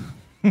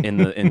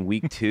in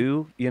week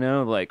 2,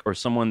 or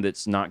someone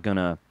that's not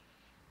gonna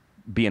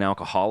be an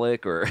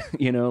alcoholic or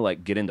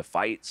like get into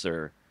fights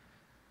or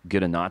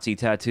get a Nazi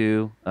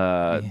tattoo.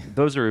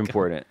 Those are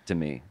important to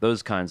me.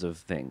 Those kinds of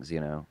things,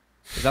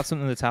 Is that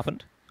something that's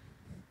happened?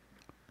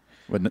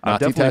 What,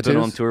 I've Nazi definitely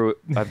been on tattoos? tour.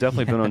 I've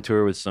definitely been on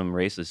tour with some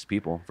racist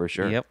people for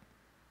sure. Yep.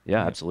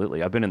 Yeah,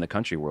 absolutely. I've been in the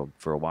country world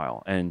for a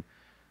while, and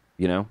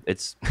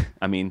it's.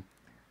 I mean,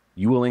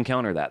 you will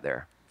encounter that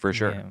there for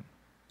sure. Yeah.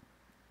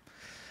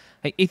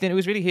 Hey, Ethan, it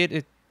was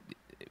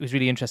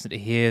really interesting to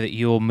hear that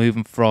you're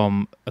moving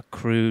from a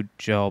crew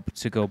job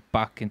to go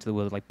back into the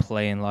world of like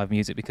playing live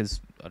music,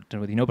 because I don't know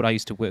whether you know, but I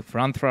used to work for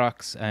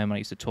Anthrax, and I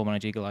used to tour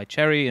manage Eagle Eye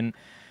Cherry, and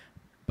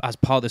as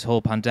part of this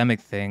whole pandemic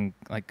thing,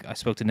 like I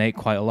spoke to Nate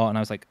quite a lot, and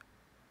I was like,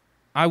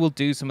 I will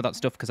do some of that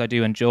stuff because I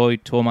do enjoy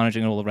tour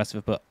managing and all the rest of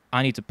it, but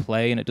I need to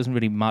play, and it doesn't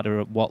really matter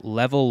at what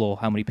level or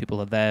how many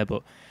people are there,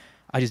 but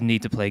I just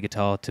need to play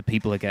guitar to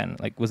people again.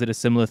 Like, was it a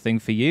similar thing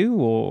for you,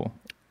 or?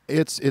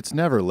 It's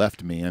never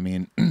left me. I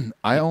mean,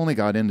 I only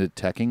got into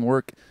teching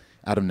work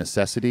out of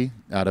necessity,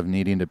 out of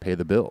needing to pay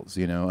the bills.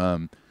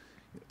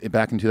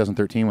 Back in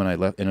 2013 when I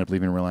ended up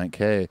leaving Reliant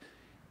K,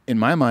 in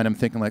my mind I'm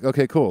thinking like,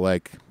 okay, cool,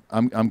 like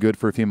I'm good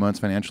for a few months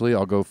financially.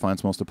 I'll go find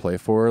someone else to play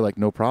for, like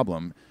no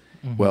problem.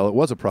 Mm-hmm. Well, it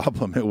was a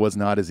problem. It was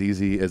not as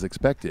easy as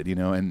expected,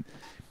 and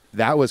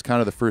that was kind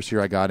of the first year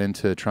I got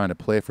into trying to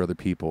play for other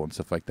people and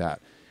stuff like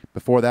that.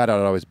 Before that, I'd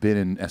always been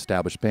in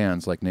established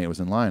bands, like Nate was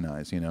in Lion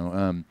Eyes,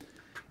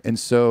 and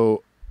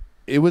so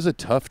it was a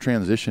tough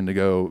transition to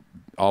go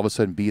all of a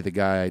sudden be the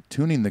guy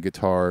tuning the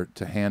guitar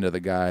to hand to the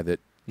guy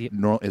that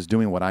is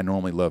doing what I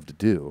normally love to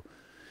do.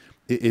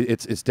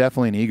 It's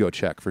definitely an ego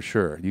check for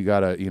sure. You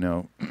gotta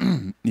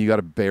you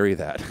gotta bury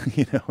that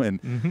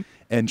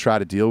and try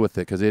to deal with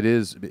it, because it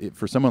is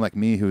for someone like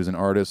me who's an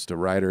artist, a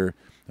writer,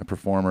 a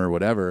performer,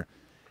 whatever.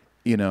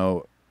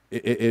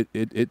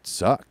 It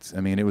sucked. I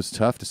mean, it was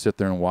tough to sit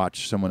there and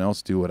watch someone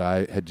else do what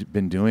I had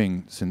been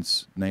doing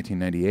since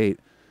 1998.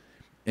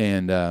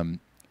 And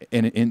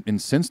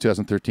since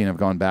 2013, I've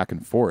gone back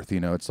and forth.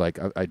 It's like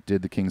I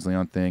did the Kings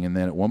Leon thing, and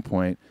then at one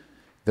point,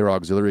 their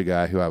auxiliary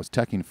guy who I was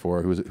teching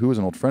for, who was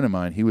an old friend of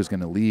mine, he was going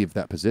to leave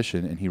that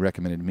position, and he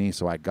recommended me,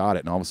 so I got it.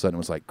 And all of a sudden, it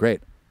was like,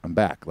 great, I'm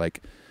back.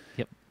 Like,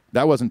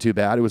 that wasn't too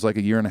bad. It was like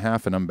a year and a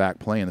half, and I'm back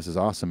playing. This is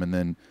awesome. And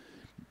then,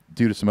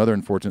 due to some other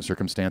unfortunate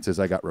circumstances,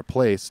 I got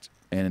replaced.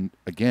 And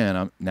again,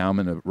 I'm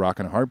in a rock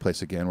and a hard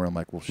place again, where I'm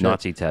like, well, shit.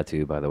 Nazi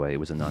tattoo, by the way. It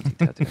was a Nazi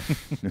tattoo.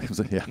 It was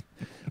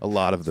a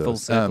lot of those. Full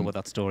circle with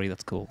that story.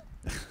 That's cool.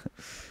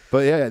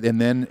 But yeah,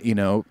 and then,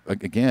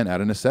 again, out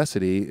of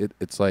necessity,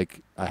 it's like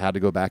I had to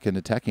go back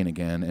into teching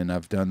again, and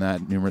I've done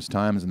that numerous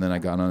times. And then I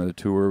got on a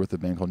tour with a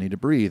band called Need to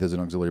Breathe as an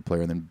auxiliary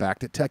player, and then back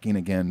to teching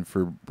again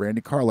for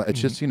Brandy Carla. It's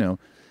just,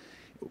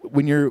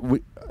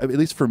 when at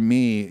least for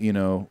me,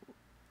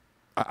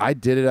 I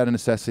did it out of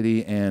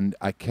necessity, and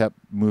I kept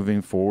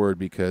moving forward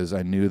because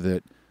I knew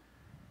that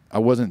I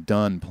wasn't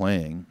done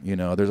playing.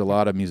 There's a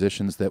lot of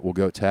musicians that will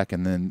go tech,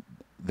 and then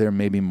they're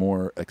maybe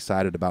more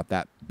excited about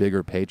that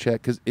bigger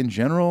paycheck. Because in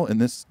general, in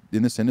this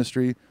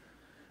industry,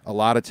 a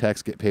lot of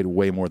techs get paid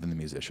way more than the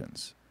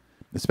musicians,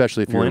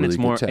 especially if you're a really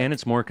good tech. And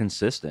it's more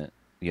consistent.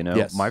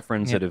 Yes. My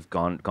friends that have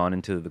gone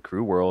into the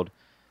crew world,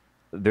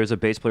 there's a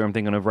bass player I'm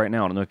thinking of right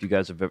now. I don't know if you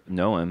guys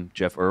know him,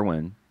 Jeff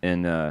Irwin,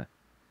 and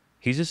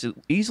he's just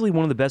easily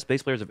one of the best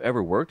bass players I've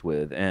ever worked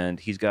with, and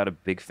he's got a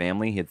big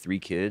family. He had 3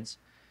 kids,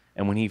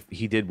 and when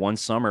he did one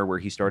summer where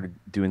he started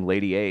doing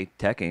Lady A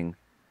teching,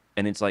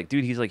 and it's like,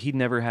 dude, he'd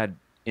never had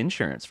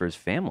insurance for his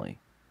family.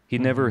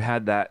 He'd never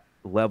had that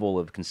level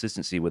of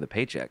consistency with a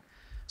paycheck.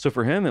 So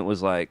for him, it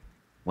was like,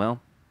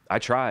 well, I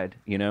tried,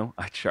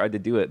 I tried to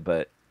do it,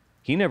 but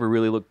he never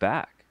really looked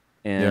back.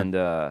 And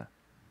I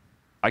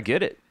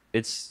get it.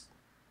 It's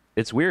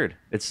weird.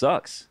 It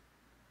sucks.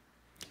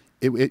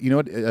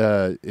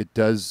 It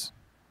does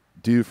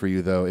do for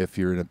you, though, if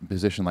you're in a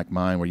position like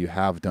mine where you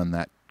have done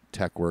that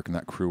tech work and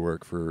that crew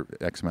work for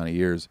X amount of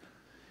years.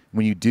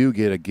 When you do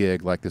get a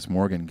gig like this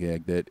Morgan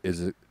gig that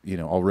is,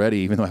 already,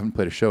 even though I haven't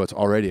played a show, it's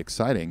already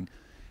exciting.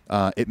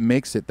 It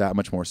makes it that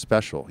much more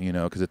special,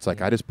 because it's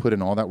like I just put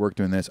in all that work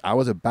doing this. I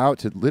was about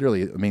to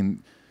literally,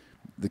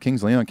 the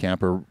Kings Leon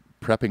camp are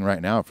prepping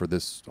right now for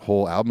this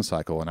whole album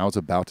cycle, and I was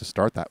about to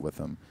start that with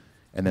them.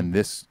 And then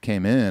this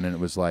came in, and it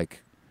was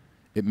like,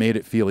 it made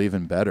it feel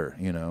even better,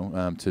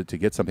 to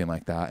get something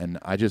like that. And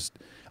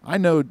I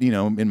know,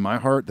 in my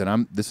heart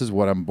that this is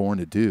what I'm born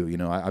to do.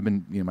 I've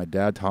been, my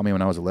dad taught me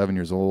when I was 11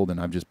 years old, and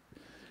I've just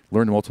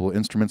learned multiple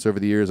instruments over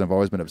the years. I've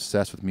always been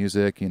obsessed with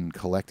music and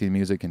collecting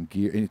music and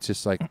gear. It's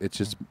just like,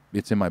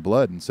 it's in my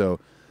blood. And so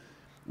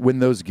when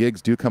those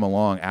gigs do come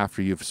along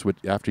after you've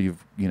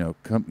done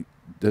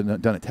a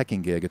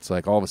teching gig, it's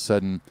like all of a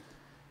sudden,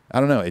 I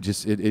don't know.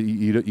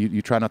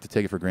 You try not to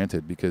take it for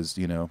granted, because,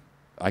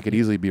 I could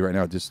easily be right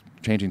now just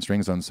changing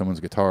strings on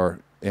someone's guitar,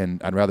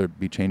 and I'd rather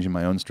be changing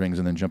my own strings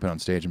and then jumping on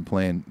stage and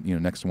playing,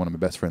 next to one of my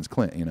best friends,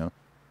 Clint,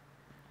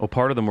 Well,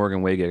 part of the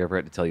Morgan Way gig I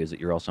forgot to tell you is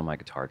that you're also my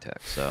guitar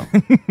tech, so.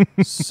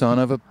 Son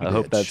of a bitch. I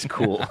hope that's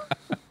cool.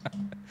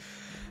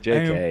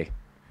 JK.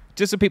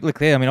 Just so people are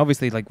clear,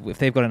 obviously, like, if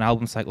they've got an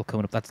album cycle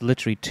coming up, that's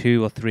literally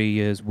 2 or 3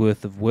 years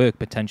worth of work,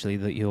 potentially,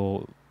 that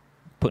you're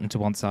putting to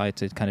one side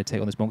to kind of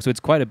take on this moment. So it's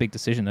quite a big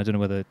decision. I don't know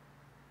whether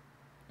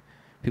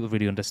people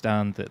really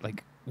understand that,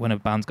 like, when a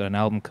band's got an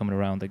album coming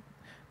around,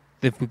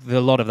 a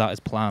lot of that is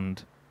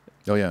planned.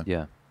 Oh, yeah.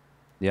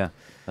 Yeah,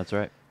 that's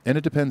right. And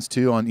it depends,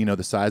 too, on,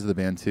 the size of the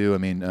band, too.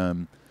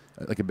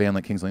 Like a band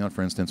like Kings Leon,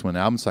 for instance, when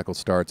an album cycle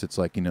starts, it's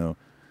like,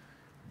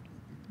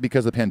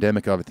 because of the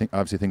pandemic,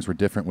 obviously things were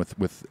different with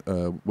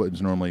what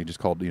is normally just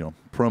called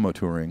promo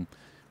touring,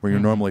 where you're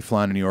normally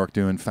flying to New York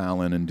doing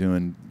Fallon and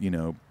doing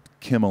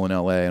Kimmel in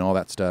L.A. and all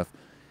that stuff.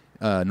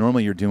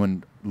 Normally you're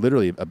doing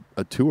literally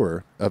a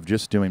tour of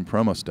just doing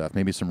promo stuff,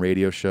 maybe some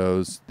radio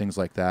shows, things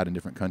like that in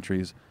different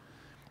countries.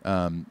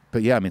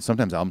 But yeah, I mean,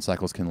 sometimes album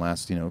cycles can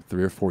last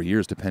 3 or 4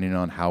 years depending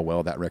on how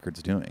well that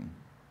record's doing.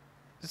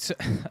 So,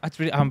 that's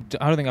really, I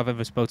don't think I've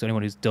ever spoke to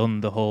anyone who's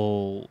done the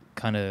whole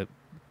kind of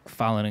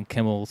Fallon and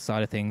Kimmel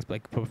side of things,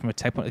 like from a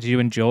tech point. Did you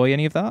enjoy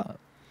any of that?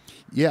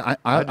 Yeah,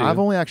 I've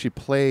only actually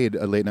played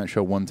a late night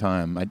show one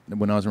time.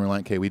 When I was in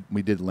Reliant K,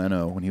 we did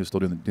Leno when he was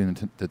still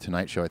doing the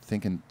Tonight Show. I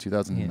think in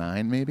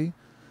 2009 maybe.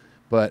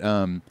 But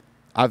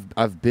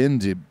I've been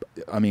to.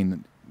 I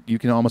mean, you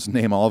can almost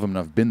name all of them, and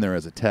I've been there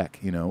as a tech.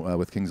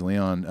 With Kings of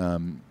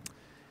Leon.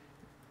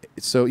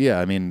 So yeah,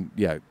 I mean,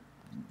 yeah.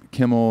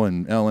 Kimmel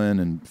and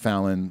Ellen and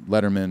Fallon,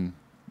 Letterman,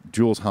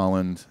 Jules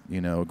Holland,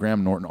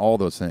 Graham Norton, all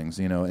those things,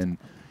 and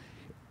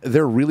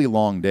they're really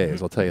long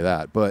days, I'll tell you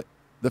that. But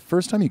the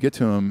first time you get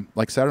to them,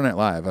 like Saturday Night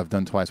Live, I've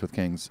done twice with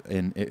Kings,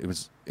 and it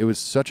was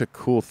such a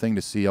cool thing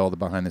to see all the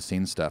behind the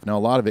scenes stuff. Now, a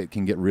lot of it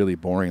can get really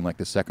boring, like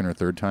the second or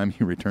third time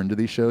you return to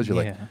these shows, you're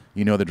like,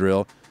 the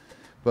drill.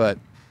 But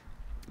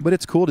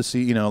it's cool to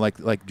see,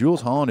 like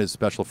Jules Holland is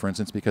special, for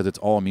instance, because it's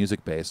all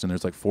music based, and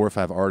there's like 4 or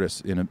 5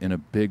 artists in a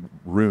big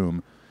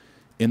room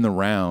in the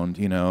round,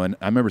 and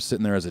I remember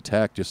sitting there as a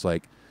tech, just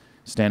like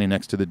standing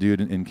next to the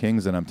dude in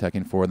Kings that I'm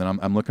teching for. Then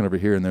I'm looking over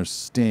here, and there's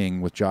Sting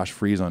with Josh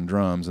Freese on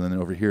drums, and then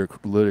over here,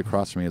 literally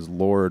across from me, is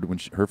Lorde when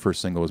her first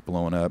single was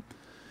blowing up,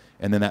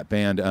 and then that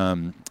band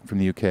from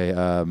the UK,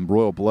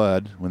 Royal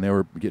Blood, when they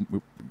were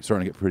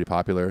starting to get pretty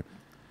popular,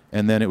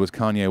 and then it was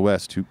Kanye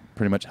West who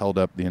pretty much held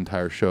up the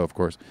entire show, of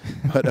course,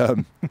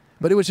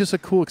 but it was just a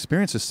cool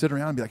experience to sit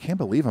around and be like, I can't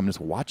believe I'm just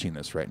watching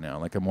this right now.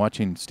 Like I'm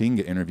watching Sting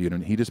get interviewed,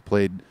 and he just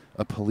played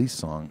a Police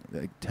song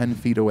like 10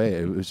 feet away.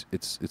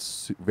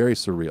 It's very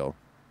surreal.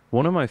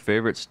 One of my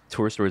favorite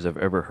tour stories I've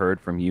ever heard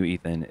from you,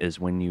 Ethan, is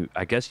when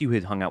I guess you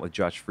had hung out with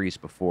Josh Freese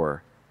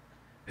before,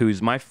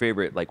 who's my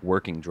favorite like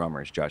working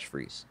drummer is Josh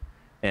Freese.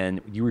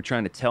 And you were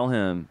trying to tell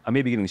him, I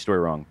may be getting the story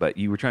wrong, but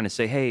you were trying to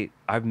say, hey,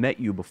 I've met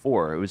you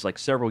before. It was like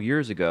several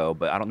years ago,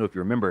 but I don't know if you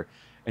remember.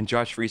 And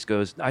Josh Freese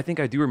goes, I think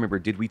I do remember.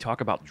 Did we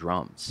talk about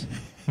drums?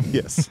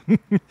 Yes.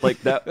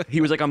 Like that. He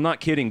was like, I'm not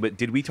kidding, but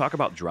did we talk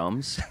about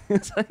drums?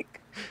 It's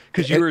like,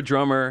 because you were a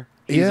drummer.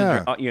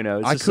 Yeah.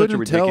 It's I just such a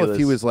couldn't tell ridiculous... if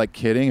he was like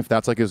kidding, if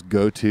that's like his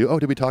go-to. Oh,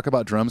 did we talk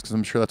about drums? Because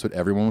I'm sure that's what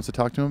everyone wants to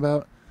talk to him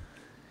about.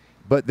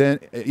 But then,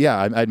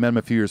 yeah, I'd met him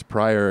a few years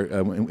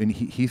prior when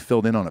he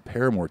filled in on a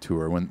Paramore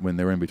tour when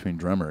they were in between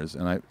drummers.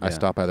 And I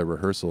stopped by the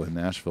rehearsal in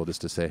Nashville just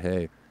to say,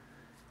 hey.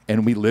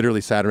 And we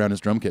literally sat around his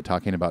drum kit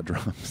talking about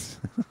drums.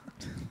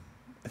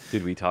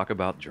 Did we talk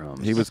about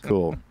drums? He was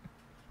cool.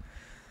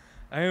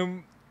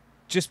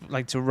 Just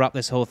like to wrap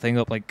this whole thing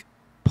up, like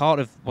part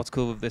of what's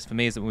cool with this for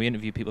me is that when we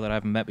interview people that I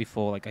haven't met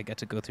before, like I get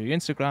to go through your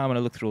Instagram and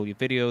I look through all your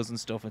videos and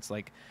stuff. It's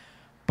like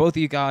both of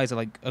you guys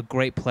are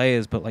great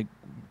players, but like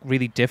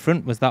really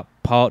different. Was that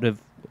part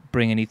of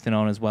bringing Ethan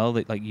on as well,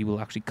 that like you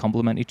will actually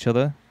complement each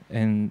other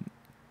in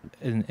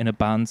a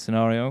band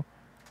scenario,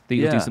 that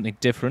you'll do something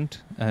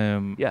different?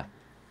 Yeah.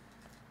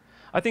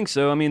 I think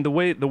so. I mean, the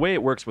way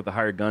it works with the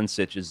hired gun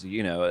sitch is,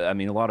 I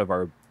mean, a lot of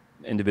our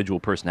individual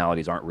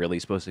personalities aren't really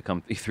supposed to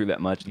come through that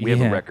much. We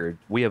have a record.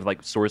 We have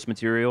like source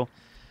material.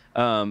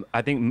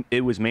 I think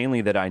it was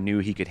mainly that I knew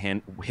he could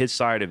handle his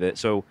side of it.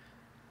 So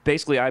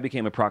basically, I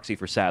became a proxy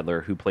for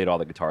Sadler, who played all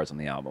the guitars on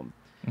the album.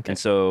 Okay. And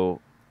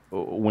so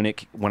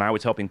when I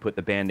was helping put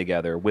the band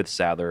together with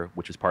Sadler,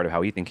 which was part of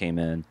how Ethan came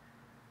in,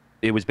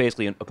 it was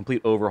basically a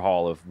complete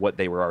overhaul of what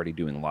they were already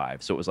doing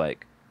live. So it was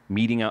like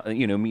meeting out.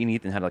 Me and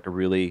Ethan had like a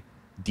really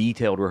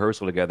detailed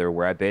rehearsal together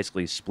where I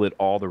basically split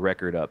all the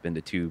record up into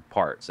 2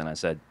 parts, and I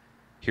said,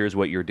 here's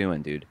what you're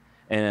doing, dude.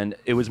 And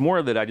it was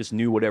more that I just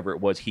knew whatever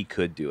it was, he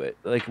could do it.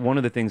 Like one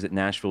of the things that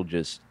Nashville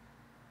just,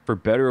 for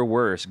better or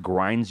worse,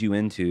 grinds you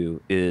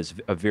into is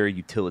a very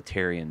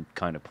utilitarian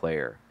kind of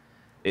player.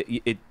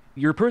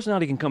 Your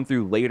personality can come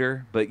through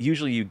later, but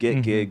usually you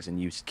get gigs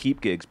and you keep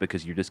gigs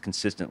because you're just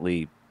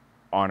consistently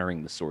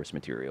honoring the source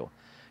material.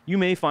 You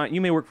may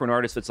work for an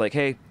artist that's like,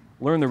 hey,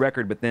 learn the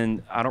record, but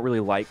then I don't really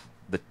like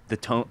the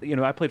tone.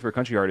 I played for a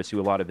country artist who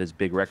a lot of his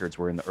big records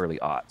were in the early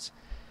aughts.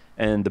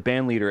 And the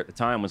band leader at the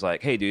time was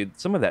like, hey, dude,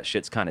 some of that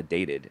shit's kind of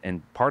dated.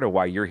 And part of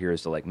why you're here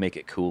is to like make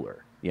it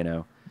cooler,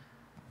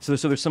 So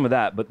there's some of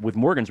that. But with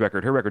Morgan's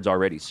record, her record's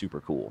already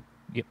super cool.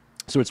 Yep.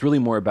 So it's really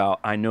more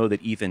about, I know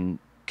that Ethan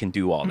can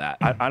do all that.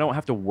 I don't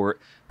have to work.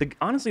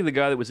 Honestly, the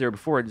guy that was there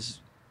before,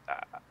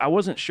 I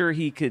wasn't sure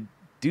he could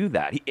do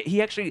that.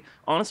 He actually,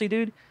 honestly,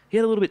 dude, he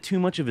had a little bit too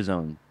much of his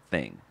own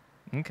thing.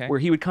 Okay. Where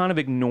he would kind of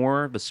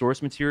ignore the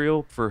source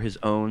material for his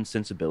own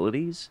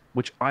sensibilities,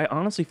 which I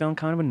honestly found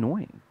kind of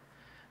annoying.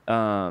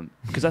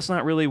 Because that's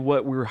not really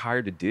what we were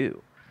hired to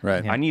do.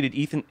 Right. Yeah. I needed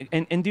Ethan,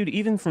 and dude,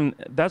 even from,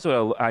 that's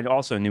what I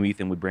also knew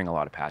Ethan would bring a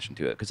lot of passion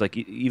to it. Because like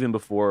even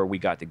before we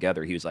got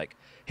together, he was like,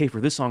 hey, for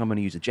this song, I'm going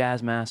to use a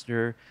jazz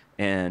master.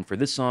 And for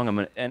this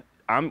song,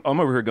 I'm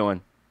over here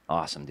going,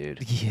 awesome,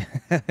 dude. Yeah.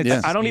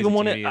 Yeah. I don't even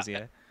want to.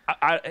 Yeah.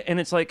 And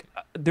it's like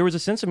there was a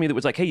sense of me that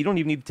was like, hey, you don't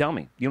even need to tell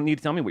me. You don't need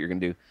to tell me what you're gonna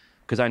do,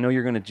 because I know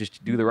you're gonna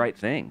just do the right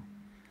thing.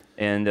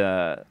 And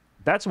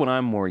that's what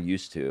I'm more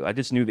used to. I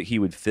just knew that he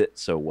would fit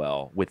so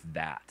well with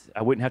that.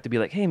 I wouldn't have to be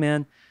like, hey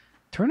man,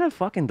 turn that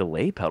fucking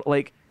delay pedal.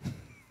 Like,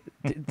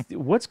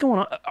 what's going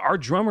on? Our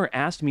drummer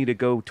asked me to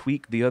go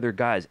tweak the other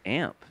guy's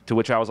amp, to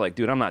which I was like,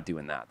 dude, I'm not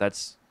doing that.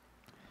 That's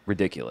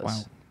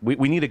ridiculous. Wow.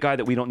 We need a guy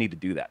that we don't need to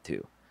do that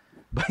to.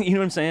 But you know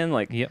what I'm saying?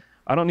 Like, Yep.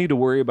 I don't need to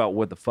worry about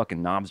what the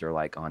fucking knobs are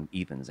like on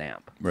Ethan's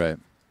amp. Right.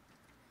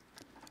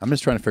 I'm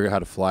just trying to figure out how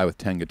to fly with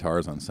 10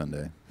 guitars on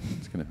Sunday.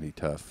 It's going to be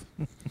tough.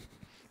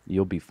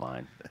 You'll be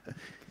fine.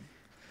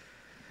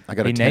 I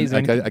got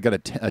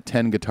a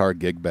 10 guitar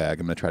gig bag.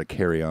 I'm going to try to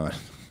carry on.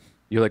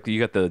 You're like, you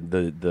got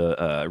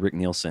the Rick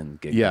Nielsen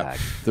gig bag.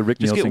 The Rick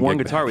Just Nielsen get one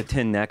gig guitar bag. with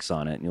 10 necks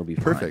on it, and you'll be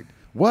fine. Perfect.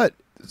 What?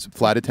 It's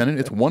flight attendant.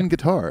 It's one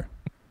guitar.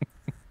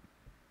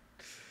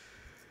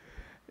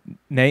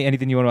 Nate,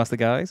 anything you want to ask the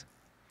guys?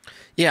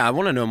 Yeah, I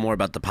want to know more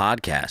about the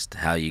podcast,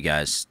 how you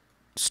guys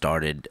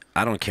started.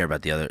 I don't care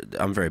about the other.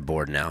 I'm very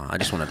bored now. I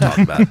just want to talk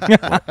about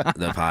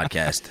the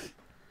podcast.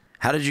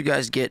 How did you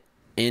guys get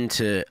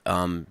into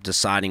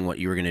deciding what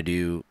you were going to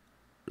do,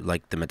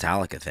 like the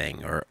Metallica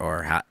thing,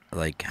 or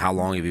how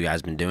long have you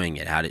guys been doing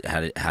it?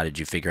 How did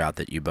you figure out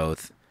that you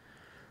both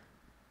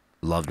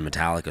loved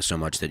Metallica so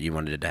much that you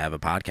wanted to have a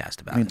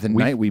podcast about I mean, it? the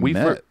night we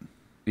met.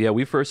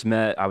 We first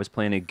met. I was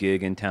playing a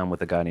gig in town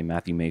with a guy named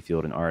Matthew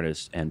Mayfield, an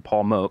artist, and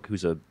Paul Moak,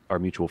 who's our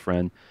mutual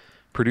friend,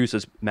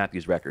 produces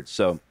Matthew's records.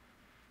 So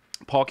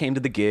Paul came to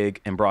the gig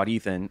and brought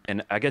Ethan,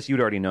 and I guess you'd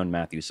already known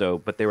Matthew.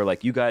 But they were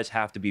like, you guys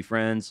have to be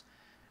friends.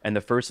 And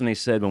the first thing they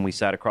said when we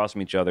sat across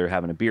from each other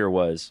having a beer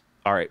was,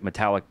 all right,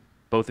 Metallica,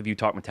 both of you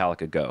talk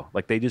Metallica, go.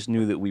 Like, they just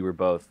knew that we were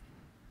both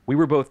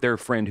their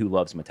friend who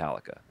loves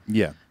Metallica.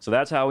 Yeah. So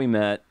that's how we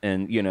met.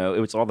 And, you know, it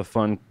was all the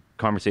fun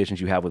conversations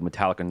you have with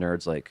Metallica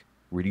nerds, like,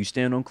 where do you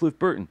stand on Cliff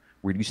Burton?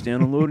 Where do you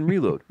stand on Load and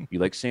Reload? You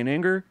like Saint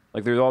Anger?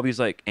 Like, there's all these,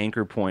 like,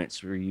 anchor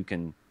points where you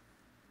can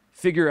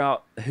figure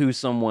out who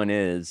someone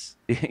is,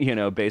 you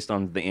know, based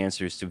on the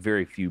answers to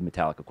very few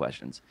Metallica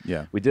questions.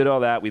 Yeah. We did all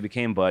that. We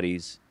became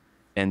buddies.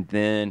 And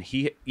then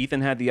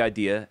Ethan had the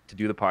idea to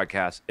do the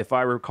podcast. If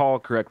I recall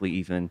correctly,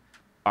 Ethan,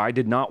 I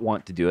did not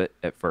want to do it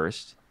at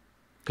first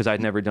because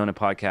I'd never done a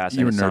podcast.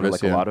 You were it sounded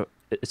nervous, like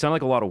it sounded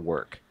like a lot of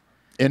work.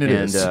 And it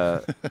is.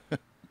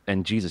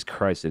 And Jesus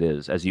Christ, it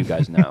is, as you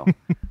guys know.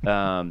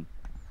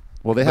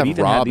 Well, they have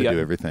Ethan Rob had to the- do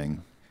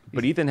everything.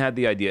 But Ethan had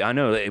the idea. I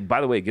know.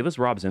 By the way, give us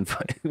Rob's info.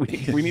 we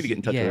need to get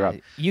in touch with Rob.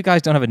 You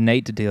guys don't have a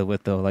Nate to deal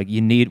with, though. Like,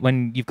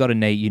 when you've got a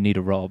Nate, you need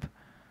a Rob.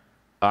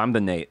 I'm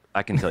the Nate.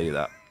 I can tell you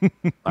that.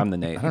 I'm the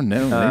Nate. I don't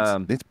know.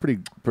 Nate's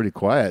pretty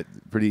quiet,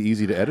 pretty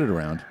easy to edit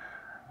around.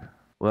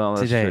 Well,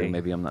 that's Today. true.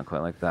 Maybe I'm not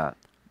quite like that.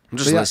 I'm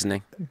just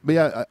listening. But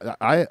yeah,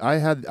 I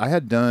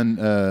had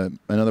done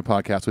another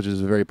podcast, which is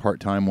a very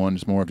part-time one.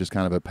 It's more of just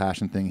kind of a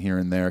passion thing here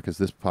and there because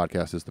this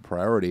podcast is the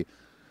priority.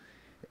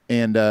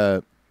 And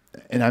I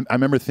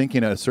remember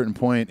thinking at a certain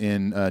point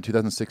in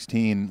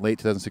 2016, late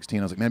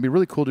 2016, I was like, man, it'd be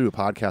really cool to do a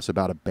podcast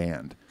about a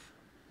band.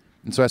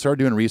 And so I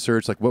started doing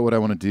research, like what would I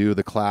want to do?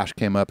 The Clash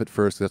came up at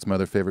first. That's my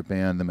other favorite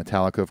band, the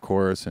Metallica, of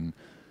course. And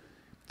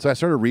so I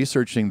started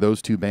researching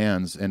those two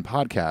bands and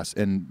podcasts,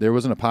 and there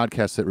wasn't a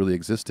podcast that really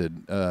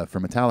existed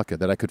for Metallica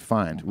that I could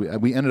find.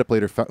 We ended up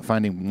later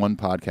finding one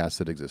podcast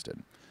that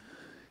existed.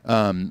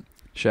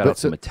 Shout out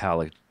to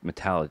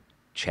Metallica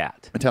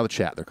Chat. Metallica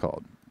Chat, they're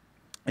called.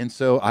 And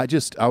so I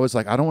was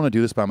like, I don't want to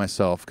do this by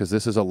myself because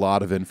this is a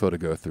lot of info to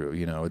go through.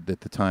 You know,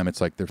 at the time, it's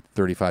like they're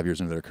 35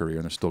 years into their career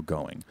and they're still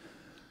going.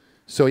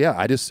 So yeah,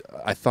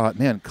 I thought,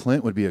 man,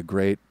 Clint would be a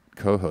great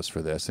co-host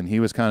for this, and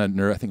he was kind of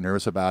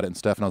nervous about it and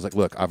stuff. And I was like,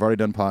 look, I've already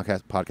done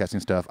podcasting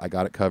stuff. I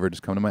got it covered.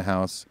 Just come to my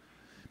house.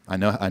 I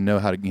know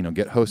how to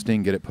get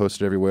hosting, get it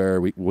posted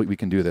everywhere. We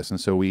can do this. And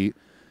so we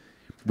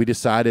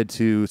decided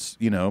to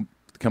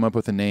come up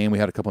with a name. We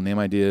had a couple name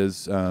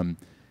ideas, and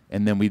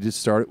then we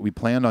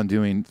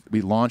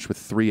launched with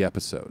 3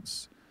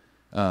 episodes.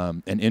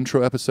 An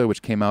intro episode,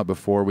 which came out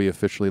before we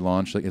officially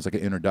launched. It's like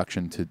an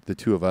introduction to the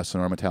two of us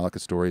and our Metallica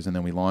stories. And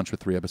then we launched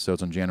with 3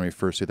 episodes on January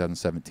 1st,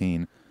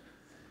 2017.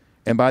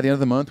 And by the end of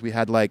the month, we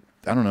had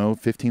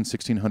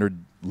 1,500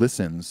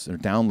 listens or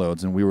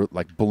downloads. And we were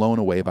like blown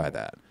away by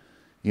that,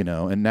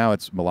 and now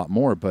it's a lot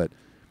more. But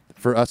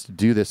for us to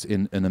do this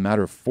in a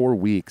matter of 4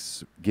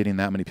 weeks, getting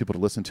that many people to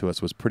listen to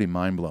us was pretty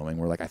mind blowing.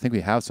 We're like, I think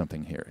we have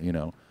something here,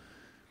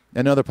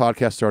 And other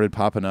podcasts started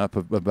popping up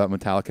about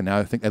Metallica. Now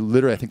I think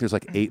there's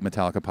like 8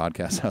 Metallica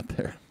podcasts out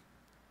there.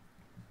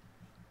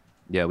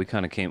 Yeah, we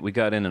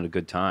got in at a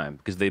good time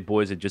because the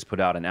boys had just put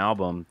out an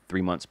album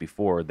 3 months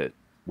before that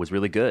was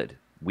really good,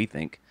 we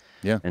think.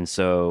 Yeah. And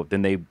so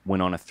then they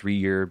went on a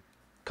 3-year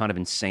kind of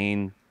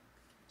insane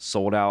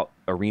sold out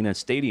arena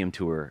stadium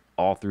tour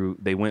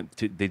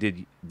they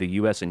did the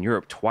US and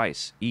Europe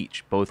twice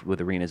each, both with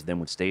arenas, then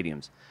with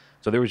stadiums.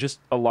 So there was just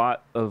a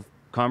lot of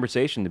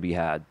conversation to be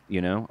had,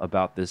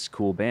 about this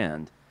cool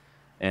band.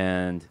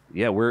 And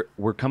yeah,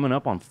 we're coming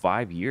up on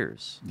 5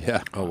 years.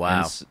 Yeah. Oh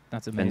wow.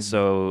 That's amazing. And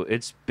so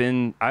it's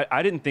been.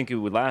 I didn't think it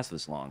would last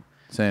this long.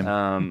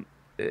 Same.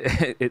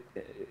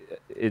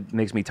 It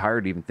makes me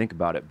tired to even think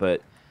about it.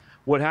 But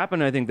what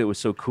happened, I think, that was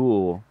so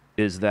cool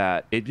is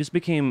that it just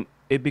became.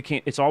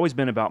 It's always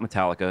been about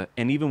Metallica,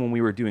 and even when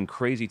we were doing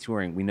crazy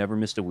touring, we never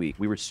missed a week.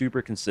 We were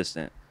super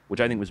consistent,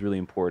 which I think was really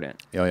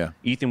important. Oh yeah.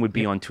 Ethan would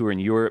be on tour in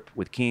Europe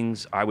with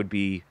Kings. I would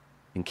be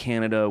in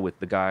Canada with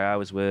the guy I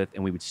was with,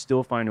 and we would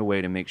still find a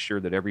way to make sure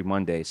that every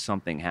Monday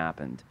something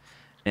happened.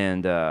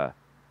 And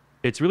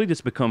it's really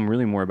just become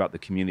really more about the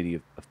community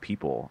of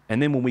people.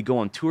 And then when we go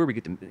on tour, we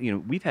get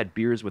to, we've had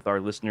beers with our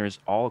listeners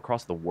all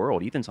across the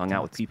world. Ethan's hung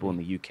out with people in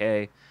the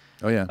UK.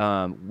 Oh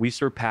yeah. We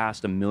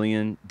surpassed 1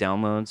 million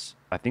downloads,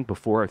 I think,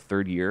 before our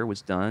 3rd year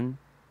was done.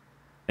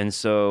 And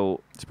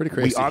so It's pretty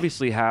crazy. we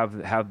obviously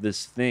have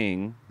this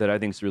thing that I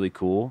think is really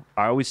cool.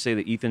 I always say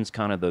that Ethan's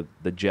kind of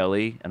the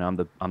jelly, and I'm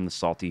the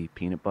salty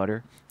peanut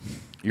butter.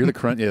 You're the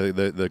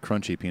the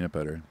crunchy peanut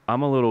butter.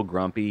 I'm a little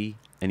grumpy,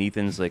 and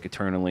Ethan's like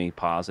eternally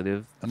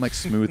positive, I'm like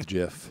smooth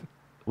Jif.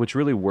 which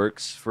really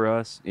works for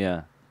us.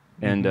 Yeah,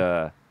 and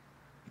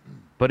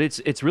but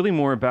it's really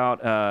more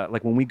about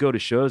like when we go to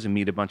shows and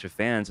meet a bunch of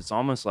fans. It's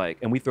almost like,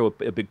 and we throw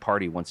a big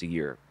party once a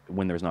year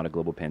when there's not a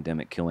global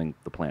pandemic killing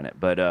the planet,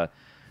 but.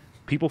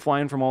 People fly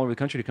in from all over the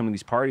country to come to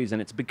these parties,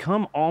 and it's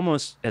become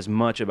almost as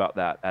much about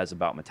that as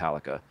about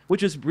Metallica,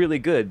 which is really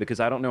good because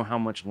I don't know how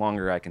much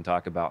longer I can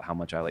talk about how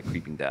much I like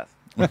Creeping Death.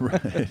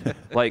 Right.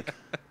 Like,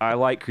 I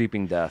like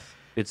Creeping Death.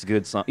 It's a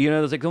good song.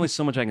 There's like only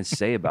so much I can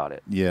say about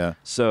it. Yeah.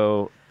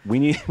 So we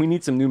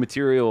need some new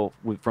material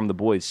from the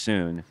boys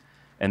soon,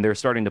 and they're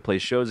starting to play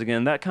shows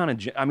again. That kind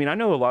of, I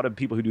know a lot of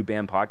people who do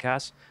band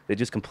podcasts, they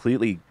just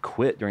completely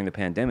quit during the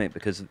pandemic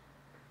because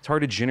it's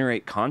hard to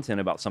generate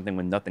content about something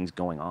when nothing's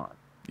going on.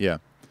 Yeah,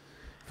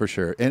 for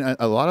sure. And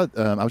a lot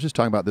of, I was just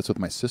talking about this with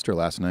my sister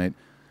last night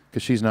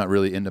because she's not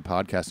really into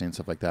podcasting and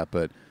stuff like that.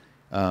 But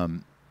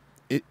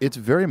it's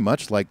very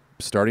much like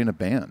starting a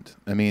band.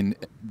 I mean,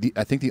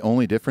 I think the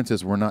only difference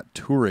is we're not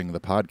touring the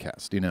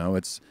podcast.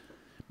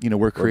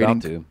 We're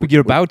creating.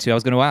 You're about to. I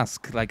was going to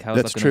ask, like, how's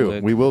That's that going to true.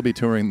 work? We will be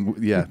touring.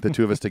 Yeah, the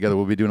two of us together.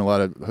 We'll be doing a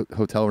lot of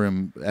hotel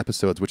room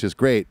episodes, which is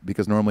great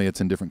because normally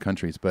it's in different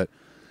countries. But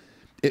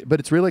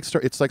it's really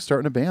it's like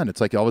starting a band. It's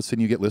like all of a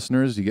sudden you get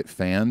listeners, you get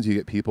fans, you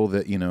get people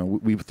that,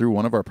 we threw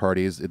one of our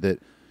parties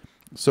that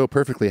so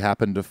perfectly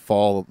happened to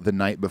fall the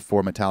night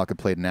before Metallica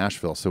played in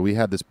Nashville. So we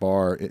had this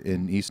bar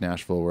in East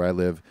Nashville where I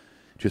live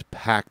just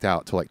packed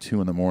out till like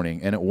 2 a.m.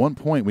 And at one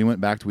point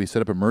we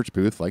set up a merch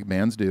booth like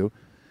bands do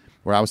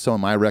where I was selling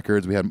my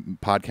records. We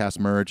had podcast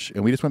merch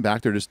and we just went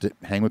back there just to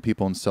hang with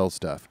people and sell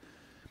stuff.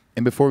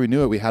 And before we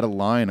knew it, we had a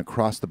line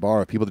across the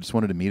bar of people that just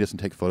wanted to meet us and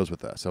take photos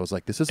with us. I was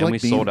like, "This is and like we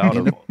being sold out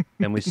of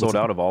and we sold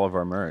out of all of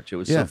our merch. It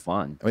was so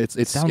fun.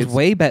 It Sounds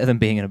way better than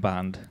being in a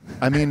band.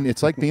 I mean,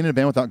 it's like being in a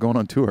band without going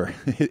on tour.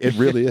 It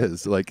really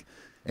is. Like,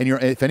 and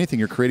if anything,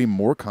 you're creating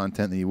more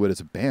content than you would as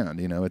a band.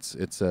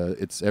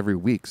 It's every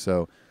week,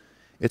 so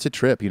it's a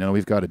trip.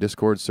 We've got a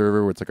Discord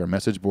server where it's like our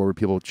message board where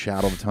people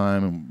chat all the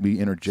time and we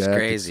interject. It's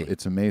crazy.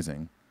 It's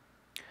amazing.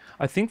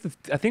 I think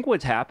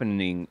what's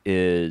happening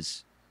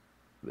is.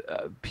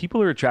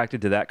 People are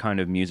attracted to that kind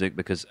of music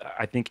because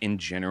I think in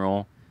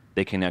general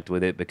they connect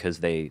with it because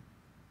they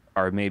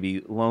are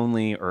maybe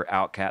lonely or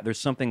outcast. There's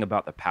something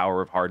about the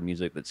power of hard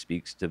music that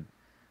speaks to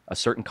a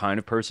certain kind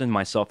of person,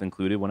 myself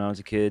included, when I was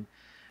a kid.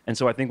 And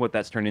so I think what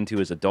that's turned into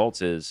as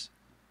adults is,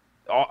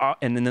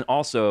 and then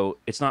also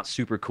it's not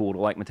super cool to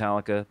like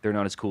Metallica. They're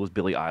not as cool as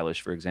Billie Eilish,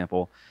 for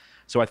example.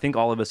 So I think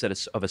all of us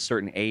of a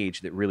certain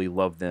age that really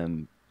loved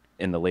them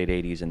in the late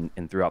 80s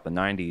and throughout the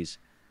 90s,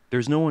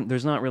 there's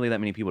not really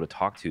that many people to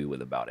talk to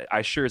about it.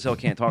 I sure as hell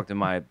can't talk to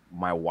my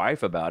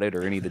wife about it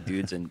or any of the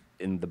dudes in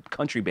the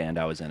country band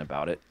I was in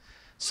about it.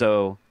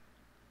 So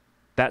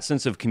that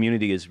sense of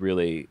community is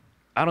really,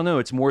 I don't know,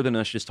 it's more than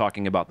us just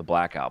talking about the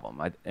Black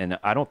Album. And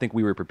I don't think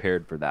we were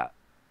prepared for that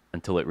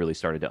until it really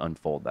started to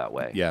unfold that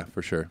way. Yeah,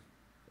 for sure.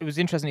 It was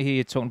interesting to hear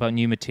you talking about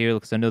new material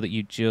because I know that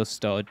you just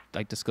started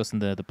like discussing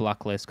the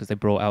Blacklist because they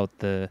brought out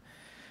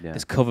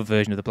this cover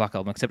version of the Black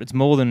Album, except it's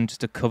more than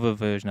just a cover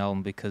version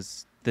album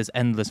because there's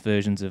endless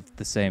versions of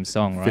the same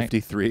song, right?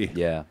 53.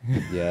 Yeah,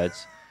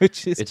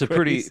 it's a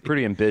crazy.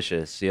 pretty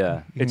ambitious.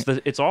 Yeah,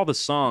 it's all the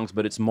songs,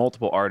 but it's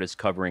multiple artists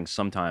covering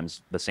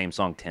sometimes the same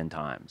song 10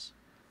 times.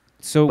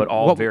 So but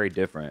all very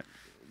different.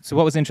 So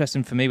what was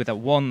interesting for me with that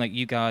one, like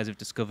you guys have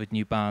discovered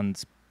new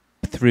bands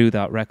through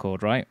that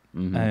record, right?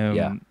 Mm-hmm.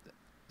 Yeah.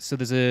 So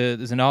there's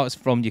an artist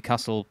from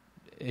Newcastle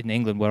in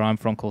England where I'm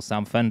from called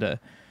Sam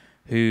Fender,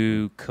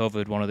 who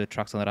covered one of the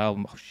tracks on that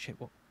album. Oh shit!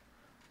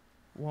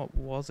 What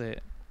was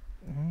it?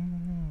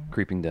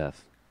 Creeping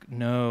Death.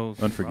 No.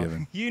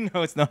 Unforgiven. You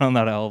know it's not on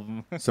that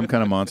album. Some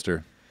kind of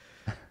monster.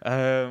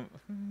 Sad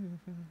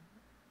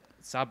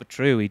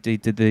True. He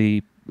did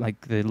the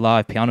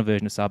live piano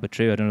version of Sad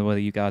True. I don't know whether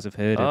you guys have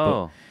heard it.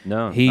 Oh,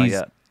 no, not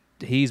yet.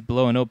 He's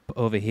blowing up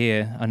over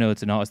here. I know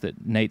it's an artist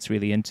that Nate's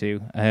really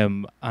into,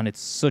 and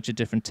it's such a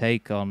different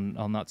take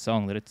on that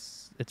song that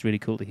it's really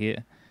cool to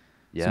hear.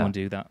 someone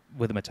do that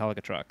with a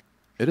Metallica track.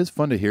 It is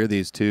fun to hear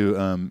these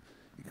too.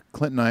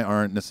 Clint and I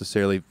aren't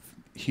necessarily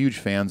huge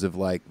fans of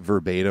like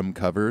verbatim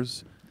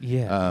covers.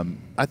 Yeah.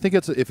 I think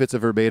if it's a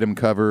verbatim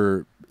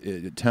cover,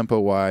 tempo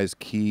wise,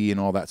 key and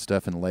all that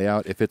stuff and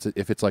layout. If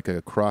it's like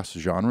a cross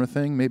genre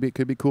thing, maybe it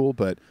could be cool.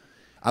 But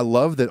I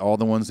love that all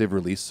the ones they've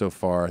released so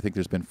far. I think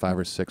there's been 5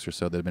 or 6 or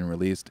so that have been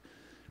released.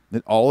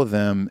 That all of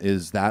them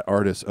is that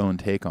artist's own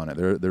take on it.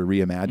 They're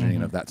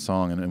reimagining of that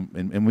song,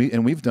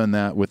 and we've done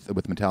that with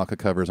Metallica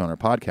covers on our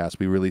podcast.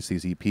 We release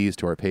these EPs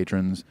to our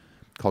patrons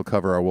called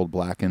 "Cover Our World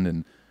Blackened,"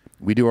 and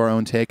we do our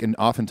own take. And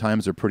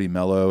oftentimes they're pretty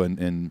mellow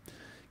and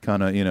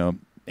kind of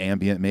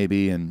ambient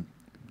maybe, and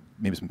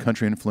maybe some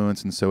country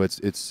influence. And so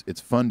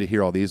it's fun to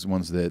hear all these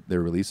ones that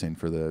they're releasing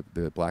for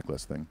the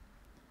Blacklist thing.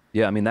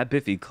 Yeah, I mean, that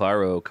Biffy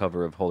Clyro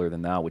cover of "Holier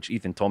Than Thou," which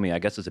Ethan told me, I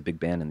guess is a big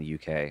band in the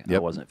UK. I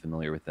wasn't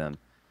familiar with them.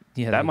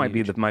 Yeah, that might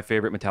be my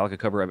favorite Metallica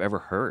cover I've ever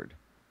heard.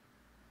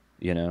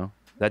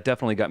 That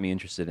definitely got me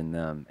interested in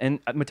them. And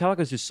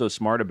Metallica's just so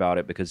smart about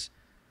it because,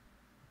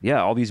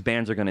 all these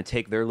bands are going to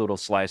take their little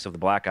slice of the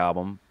Black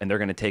Album and they're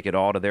going to take it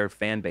all to their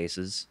fan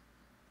bases.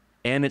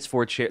 And it's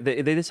for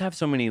they just have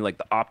so many, like,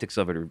 the optics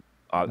of it are,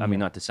 I mean,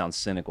 not to sound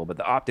cynical, but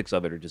the optics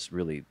of it are just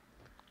really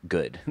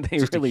good. They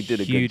just really did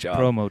a good job.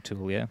 Huge promo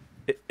tool, yeah.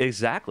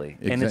 Exactly.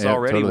 And it's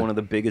already one of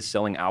the biggest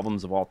selling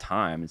albums of all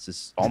time. It's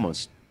just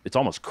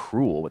almost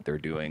cruel what they're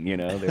doing,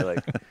 They're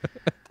like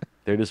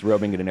they're just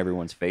rubbing it in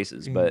everyone's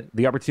faces. But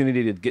the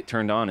opportunity to get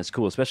turned on is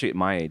cool, especially at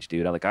my age,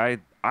 dude.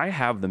 I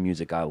have the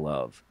music I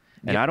love,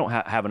 and I don't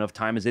have enough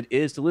time as it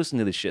is to listen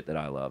to the shit that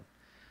I love.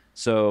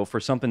 So for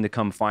something to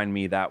come find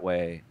me that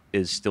way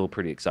is still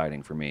pretty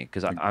exciting for me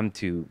because I'm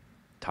too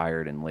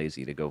tired and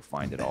lazy to go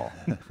find it all.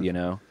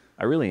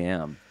 I really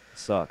am. It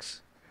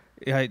sucks.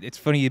 Yeah, it's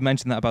funny you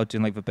mentioned that about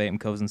doing like verbatim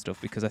covers and stuff,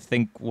 because I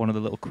think one of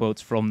the little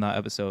quotes from that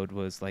episode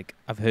was like,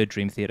 I've heard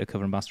Dream Theater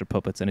cover Master of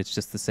Puppets and it's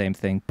just the same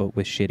thing but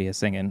with shittier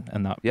singing,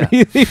 and that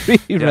really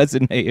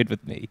resonated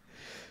with me.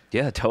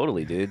 Yeah,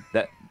 totally, dude.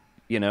 That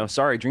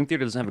sorry, Dream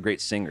Theater doesn't have a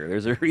great singer.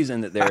 There's a reason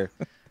that they're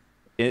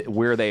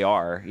where they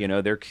are.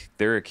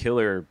 They're a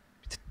killer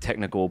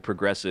technical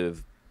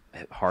progressive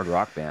hard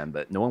rock band,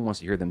 but no one wants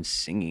to hear them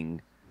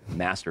singing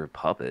Master of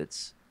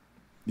Puppets.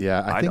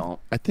 Yeah,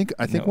 I think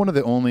one of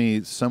the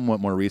only somewhat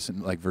more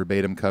recent like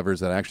verbatim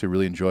covers that I actually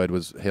really enjoyed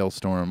was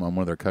Hailstorm on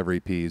one of their cover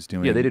EPs.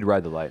 Yeah, they did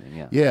Ride the Lightning.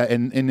 Yeah. Yeah,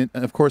 and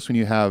of course when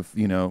you have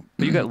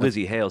but you got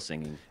Lizzie Hale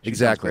singing.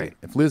 Exactly.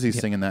 If Lizzie's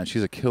singing that,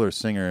 she's a killer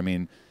singer. I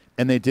mean,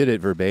 and they did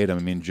it verbatim.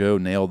 I mean, Joe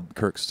nailed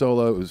Kirk's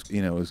solo.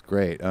 It was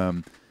great.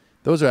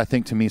 Those are, I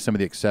think, to me, some of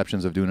the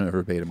exceptions of doing a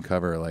verbatim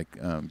cover. Like,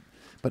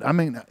 but I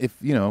mean,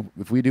 if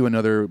we do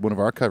another one of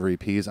our cover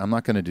EPs, I'm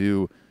not going to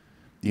do,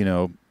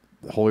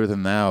 Holier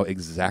Than Thou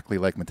exactly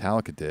like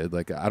Metallica did.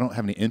 Like, I don't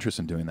have any interest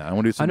in doing that. I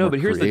want to do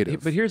something more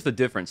creative. But here's the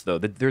difference, though.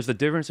 There's the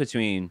difference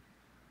between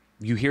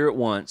you hear it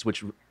once,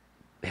 which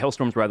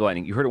Hailstorm's Ride the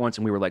Lightning, you heard it once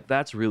and we were like,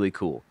 that's really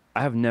cool.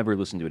 I have never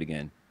listened to it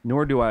again,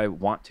 nor do I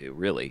want to,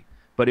 really.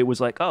 But it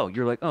was like,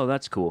 you're like,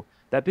 that's cool.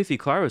 That Biffy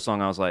Clyro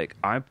song, I was like,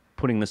 I'm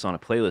putting this on a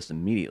playlist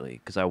immediately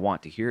because I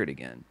want to hear it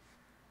again.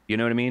 You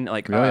know what I mean?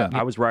 Like,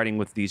 I was riding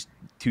with these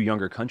 2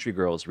 younger country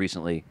girls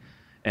recently,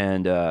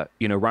 and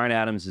Ryan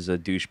Adams is a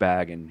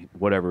douchebag and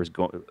whatever is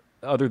going,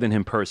 other than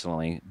him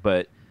personally,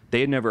 but they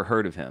had never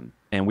heard of him.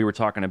 And we were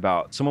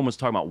someone was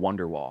talking about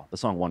Wonderwall, the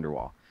song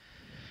Wonderwall.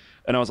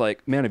 And I was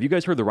like, man, have you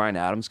guys heard the Ryan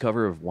Adams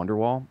cover of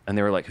Wonderwall? And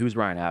they were like, who's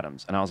Ryan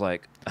Adams? And I was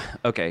like,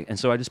 okay. And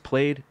so I just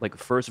played like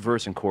the first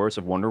verse and chorus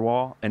of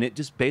Wonderwall, and it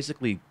just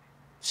basically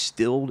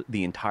stilled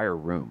the entire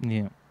room.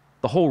 Yeah.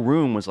 The whole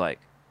room was like,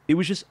 it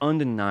was just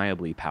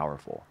undeniably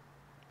powerful.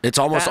 It's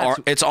almost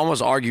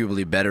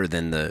arguably better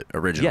than the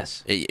original.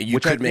 Yes. You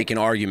could make an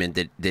argument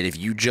that if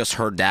you just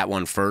heard that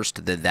one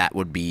first, that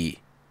would be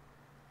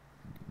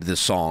the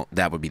song.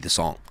 That would be the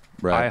song.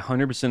 Right. I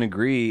 100%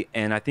 agree,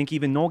 and I think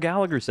even Noel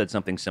Gallagher said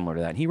something similar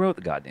to that. He wrote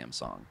the goddamn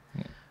song.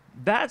 Yeah.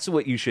 That's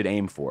what you should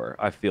aim for,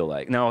 I feel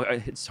like. Now,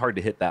 it's hard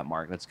to hit that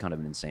mark. That's kind of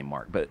an insane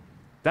mark, but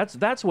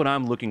that's what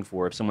I'm looking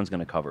for if someone's going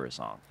to cover a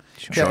song.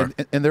 Sure.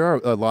 Yeah, and there are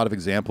a lot of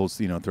examples,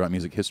 throughout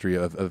music history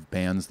of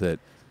bands that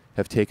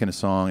have taken a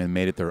song and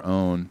made it their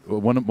own.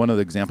 One of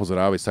the examples that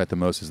I always cite the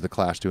most is the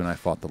Clash doing "I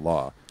Fought the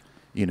Law."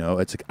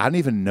 It's like, I didn't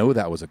even know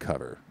that was a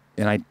cover,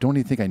 and I don't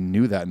even think I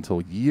knew that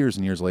until years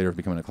and years later of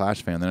becoming a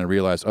Clash fan. Then I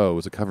realized, it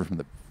was a cover from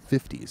the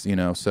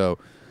 50s. So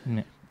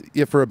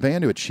yeah, for a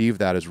band to achieve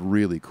that is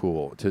really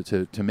cool.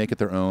 To make it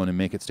their own and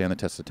make it stand the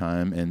test of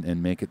time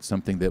and make it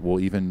something that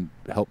will even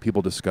help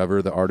people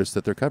discover the artists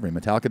that they're covering.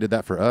 Metallica did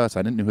that for us.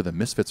 I didn't know who the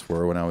Misfits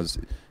were when I was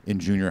in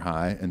junior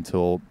high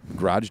until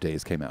Garage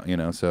Days came out.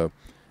 So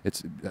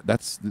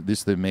that's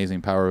just the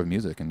amazing power of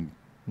music and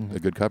a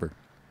good cover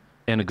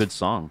and a good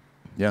song.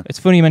 Yeah, it's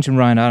funny you mentioned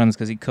Ryan Adams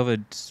because he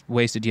covered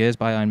 "Wasted Years"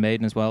 by Iron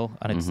Maiden as well,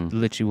 and it's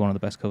literally one of the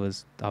best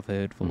covers I've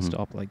heard. Full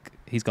stop. Like,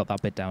 he's got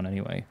that bit down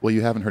anyway. Well,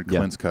 you haven't heard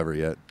Clint's cover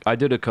yet. I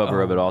did a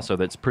cover of it also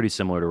that's pretty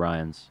similar to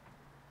Ryan's.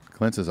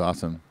 Clint's is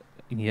awesome.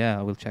 Yeah,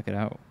 I will check it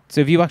out.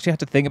 So have you actually had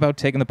to think about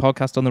taking the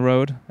podcast on the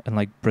road and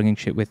like bringing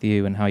shit with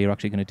you and how you're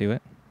actually going to do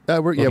it?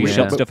 We're Have you we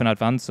shot but stuff in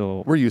advance,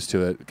 or we're used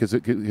to it because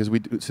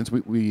since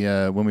we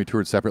when we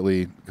toured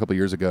separately a couple of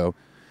years ago,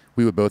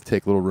 we would both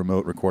take little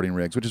remote recording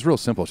rigs, which is real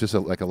simple. It's just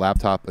like a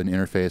laptop, an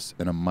interface,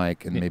 and a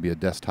mic, and maybe a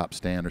desktop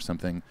stand or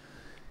something.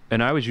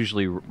 And I was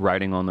usually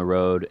riding on the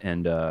road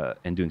and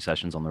doing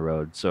sessions on the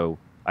road. So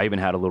I even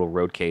had a little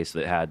road case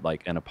that had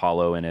like an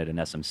Apollo in it, an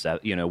SM7.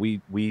 You know,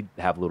 we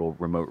have little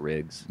remote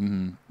rigs.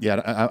 Mm-hmm.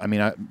 Yeah, I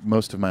mean,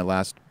 most of my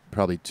last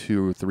probably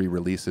 2 or 3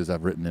 releases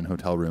I've written in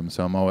hotel rooms.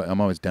 So I'm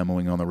always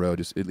demoing on the road,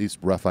 just at least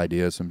rough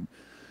ideas, some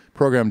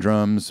program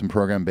drums, some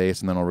program bass,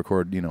 and then I'll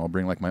record. I'll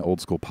bring like my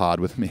old school pod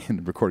with me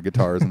and record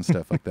guitars and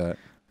stuff like that.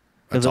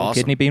 the little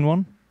awesome. kidney bean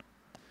one?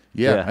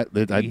 Yeah,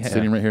 I'm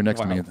sitting right here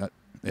next to me. Wow.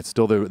 It's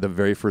still the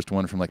very first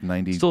one from like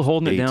 90. Still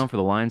holding it down for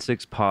the Line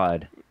 6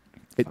 pod.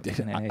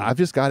 I've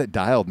just got it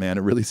dialed, man.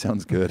 It really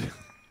sounds good.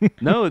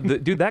 No,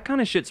 dude, that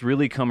kind of shit's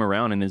really come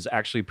around and is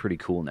actually pretty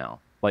cool now.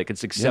 Like,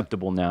 it's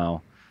acceptable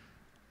now,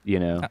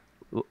 I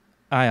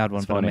had one,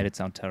 It's but funny. I made it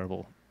sound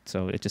terrible.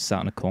 So it just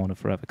sat in a corner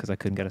forever because I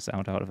couldn't get a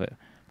sound out of it.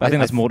 But I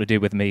think that's more to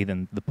do with me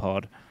than the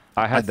pod.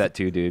 I had that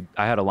too, dude.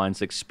 I had a Line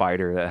 6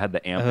 Spider that had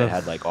the amp that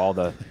had like all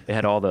the, it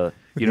had all the,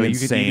 you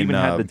Insane even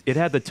had it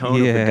had the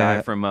tone of the guy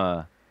Yeah.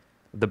 from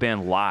the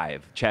band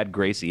Live, Chad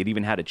Gracie. It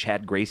even had a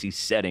Chad Gracie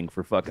setting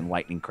for fucking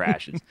lightning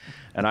crashes.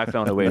 And I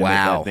found a way to make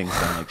Wow. that thing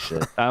sound like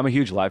shit. I'm a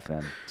huge Live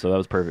fan, so that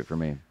was perfect for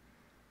me.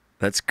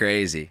 That's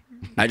crazy.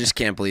 I just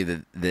can't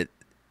believe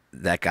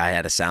that guy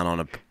had a sound on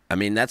a. I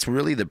mean, that's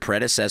really the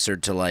predecessor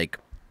to like.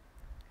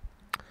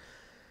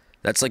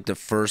 That's like the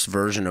first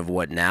version of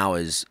what now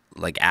is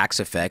like Axe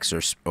effects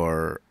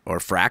or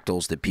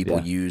fractals that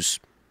people use.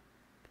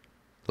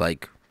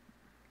 Like,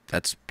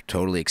 that's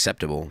totally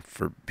acceptable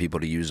for people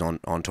to use on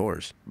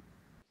tours.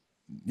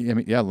 Yeah, I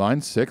mean,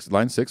 Line 6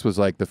 was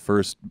like the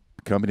first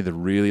company to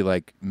really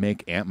like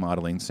make amp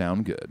modeling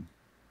sound good.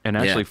 And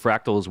actually,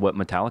 Fractal is what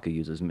Metallica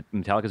uses.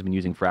 Metallica's been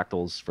using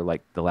fractals for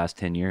like the last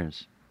 10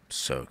 years.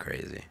 So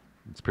crazy.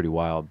 It's pretty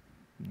wild.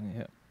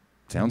 Yeah.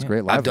 Sounds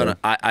great live. I've done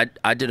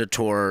I did a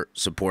tour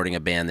supporting a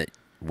band that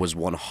was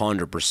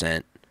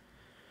 100%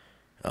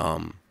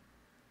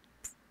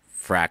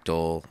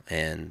 Fractal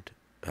and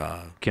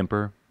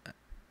Kemper.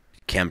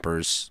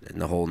 Kempers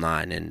and the whole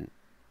nine, and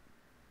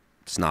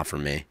it's not for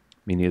me.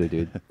 Me neither,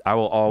 dude. I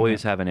will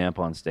always have an amp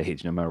on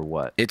stage, no matter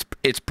what.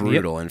 It's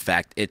brutal. In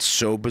fact, it's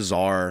so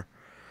bizarre.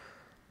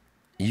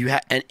 You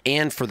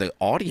and for the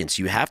audience,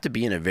 you have to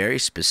be in a very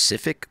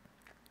specific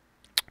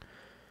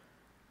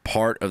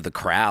part of the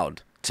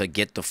crowd to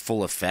get the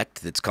full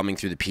effect that's coming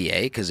through the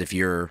PA. Because if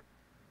you're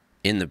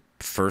in the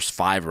first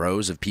 5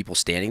 rows of people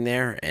standing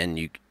there and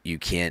you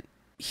can't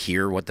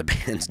hear what the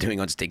band's doing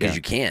on stage, because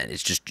you can't.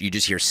 It's just you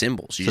just hear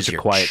cymbals. You Such just a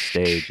hear quiet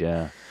stage,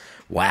 yeah.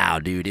 Wow,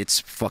 dude, it's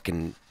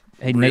fucking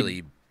Hey, really.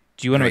 Nick,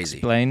 do you want crazy. to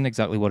explain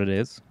exactly what it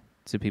is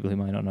to people who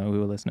might not know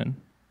who are listening?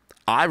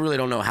 I really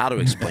don't know how to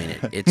explain it.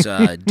 It's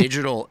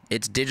digital.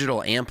 It's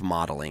digital amp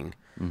modeling.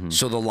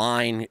 So the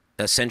line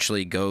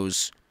essentially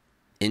goes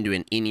into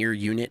an in-ear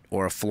unit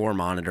or a floor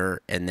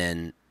monitor, and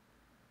then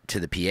to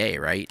the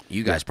PA. Right?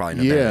 You guys probably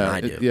know better than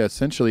I do.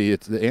 Essentially,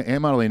 it's the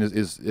amp modeling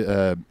is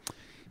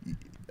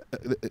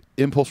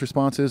impulse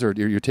responses, or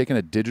you're taking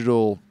a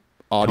digital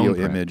audio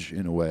image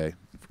in a way.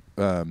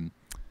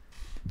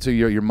 So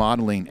you're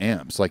modeling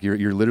amps, like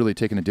you're literally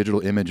taking a digital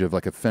image of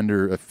like a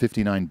Fender, a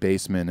 59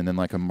 Bassman, and then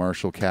like a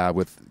Marshall cab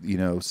with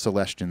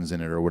Celestions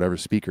in it or whatever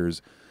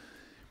speakers,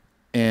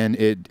 and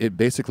it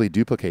basically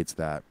duplicates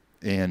that,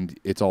 and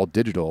it's all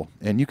digital,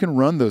 and you can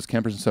run those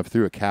Kempers and stuff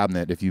through a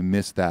cabinet if you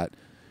miss that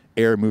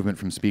air movement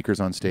from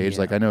speakers on stage.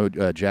 Like I know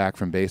Jack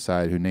from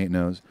Bayside, who Nate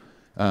knows,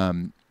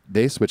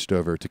 they switched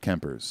over to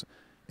Kempers.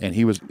 And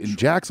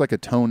Jack's like a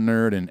tone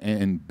nerd,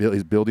 and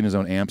he's building his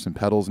own amps and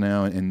pedals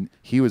now. And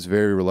he was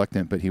very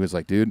reluctant, but he was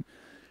like, dude,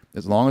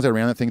 as long as I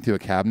ran that thing through a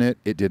cabinet,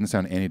 it didn't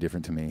sound any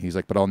different to me. He's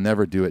like, but I'll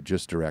never do it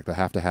just direct. I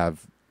have to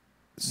have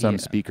some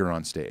speaker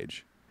on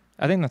stage.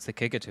 I think that's the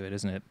kicker to it,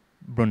 isn't it?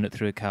 Run it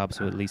through a cab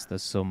so at least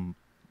there's some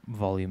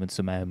volume and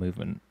some air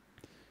movement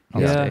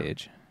on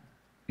stage.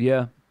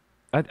 Yeah.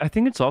 I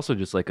think it's also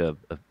just like a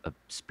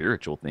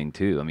spiritual thing,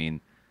 too. I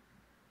mean,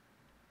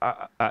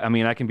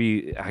 I can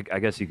be, I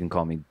guess you can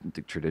call me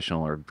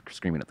traditional or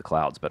screaming at the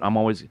clouds, but I'm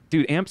always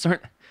going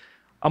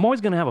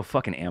to have a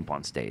fucking amp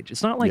on stage.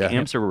 It's not like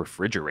amps are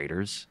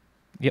refrigerators.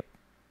 Yep.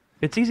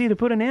 It's easy to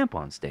put an amp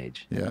on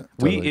stage. Yeah.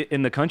 Totally.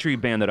 In the country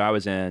band that I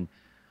was in,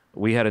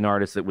 we had an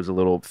artist that was a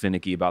little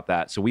finicky about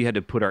that. So we had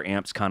to put our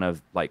amps kind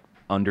of like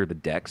under the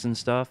decks and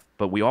stuff,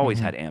 but we always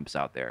had amps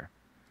out there.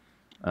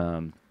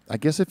 I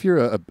guess if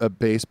you're a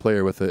bass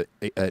player with an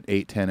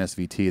 810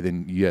 SVT,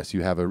 then yes,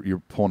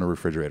 you're pulling a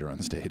refrigerator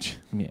on stage.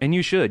 Yeah. And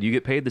you should. You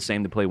get paid the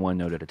same to play one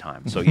note at a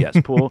time. So yes,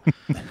 pull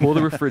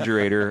the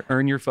refrigerator,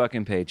 earn your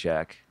fucking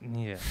paycheck.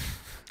 Yeah.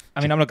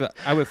 I mean,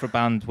 I work for a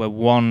band where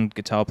one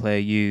guitar player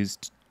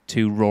used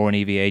 2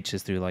 Roaring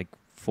EVHs through like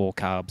 4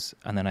 cabs,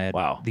 and then I had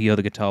the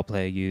other guitar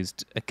player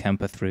used a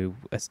Kemper through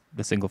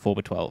the single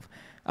 4x12,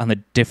 and the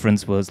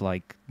difference was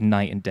like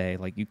night and day.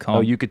 Like you can't.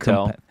 Oh, you could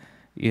tell.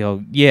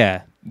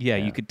 Yeah. Yeah,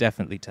 Yeah. you could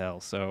definitely tell.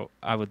 So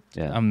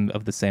Yeah. I'm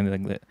of the same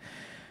thing that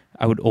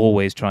I would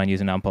always try and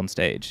use an amp on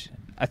stage.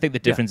 I think the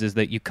difference is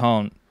that you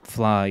can't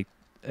fly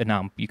an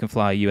amp. You can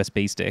fly a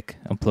USB stick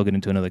and plug it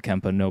into another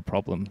Kemper, no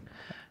problem.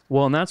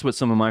 Well, and that's what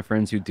some of my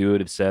friends who do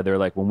it have said. They're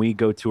like, when we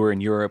go tour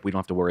in Europe, we don't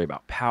have to worry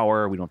about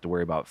power. We don't have to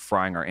worry about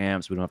frying our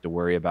amps. We don't have to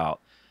worry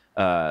about,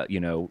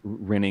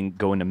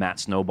 going to Matt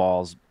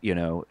Snowball's, in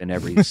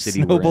every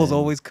city. Snowballs we're in.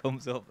 always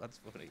comes up. That's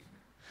funny.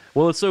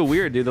 Well, it's so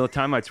weird, dude. The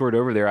time I toured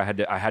over there, I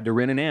had to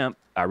rent an amp.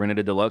 I rented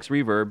a deluxe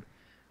reverb,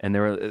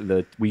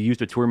 and we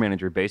used a tour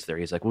manager based there.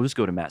 He's like, "We'll just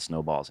go to Matt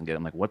Snowball's and get."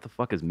 I'm like, "What the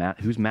fuck is Matt?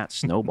 Who's Matt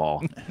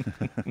Snowball?"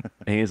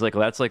 And he's like,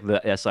 "Well, that's like the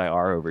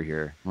SIR over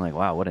here." I'm like,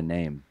 "Wow, what a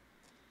name."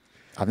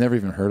 I've never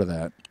even heard of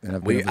that. And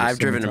I've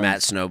driven a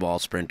Matt Snowball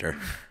Sprinter.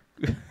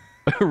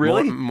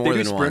 Really? More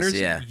They do than once,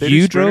 sprinters? yeah. They do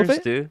You drove sprinters,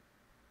 it? too?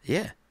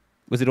 Yeah,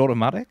 Was it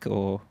automatic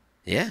or?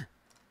 yeah.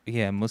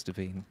 Yeah, it must have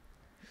been.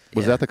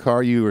 Was Yeah. that the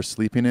car you were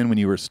sleeping in when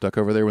you were stuck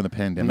over there when the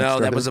pandemic No,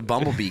 started? that was a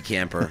Bumblebee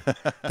camper.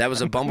 That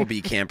was a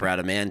Bumblebee camper out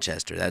of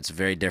Manchester. That's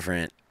very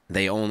different.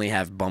 They only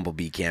have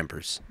Bumblebee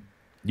campers.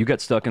 You got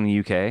stuck in the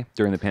UK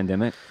during the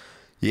pandemic?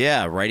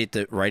 Yeah, right at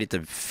the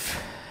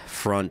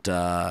front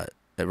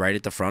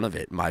of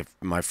it.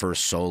 My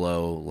first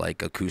solo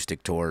like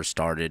acoustic tour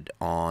started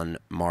on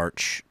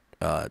March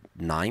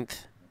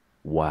 9th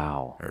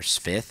Wow. or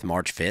 5th,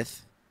 March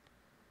 5th.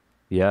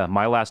 Yeah,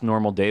 my last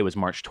normal day was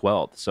March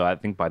 12th, so I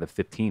think by the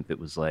 15th it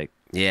was like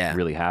Yeah.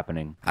 really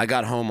happening. I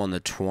got home on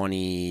the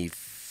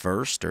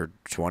 21st or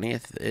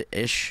 20th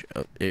ish.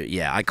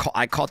 Yeah,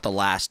 I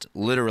caught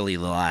literally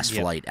the last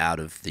Yep. flight out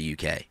of the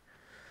UK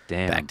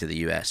Damn. back to the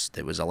US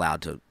that was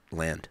allowed to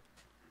land.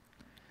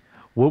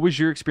 What was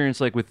your experience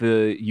like with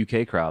the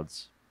UK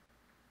crowds?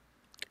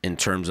 In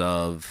terms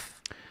of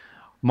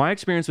My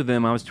experience with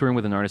them, I was touring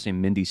with an artist named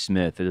Mindy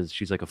Smith.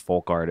 She's like a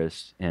folk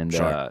artist, and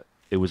Sure.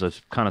 it was a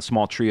kind of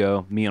small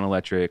trio, me on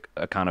electric,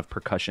 a kind of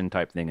percussion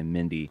type thing, and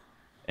Mindy,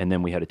 and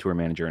then we had a tour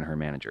manager and her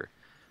manager.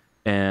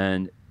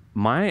 And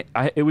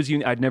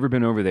I'd never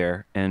been over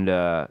there, and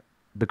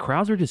the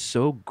crowds were just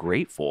so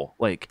grateful.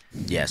 Like,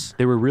 yes.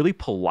 they were really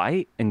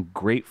polite and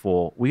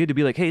grateful. We had to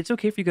be like, hey, it's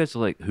okay for you guys to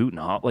like hoot and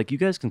hop. Like, you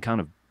guys can kind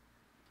of.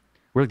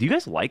 We're like, do you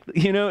guys like?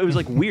 It was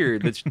like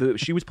weird that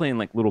she was playing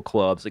like little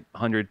clubs, like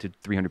 100 to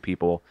 300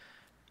 people,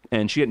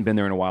 and she hadn't been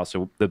there in a while,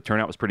 so the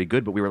turnout was pretty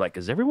good. But we were like,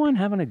 is everyone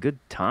having a good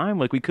time?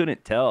 Like, we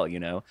couldn't tell,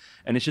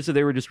 And it's just that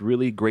they were just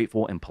really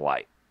grateful and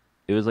polite.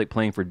 It was like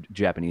playing for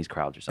Japanese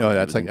crowds or something. Oh, It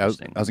that's was like I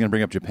was interesting. going to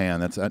bring up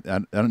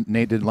Japan.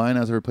 Nate, did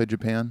Lionel's ever play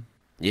Japan?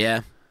 Yeah.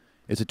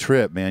 It's a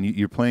trip, man.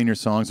 You're playing your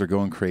songs, they're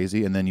going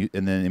crazy, and then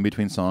in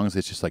between songs,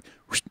 it's just like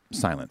whoosh,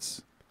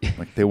 silence.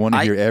 Like they want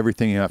to hear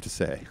everything you have to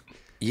say.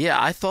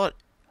 Yeah, I thought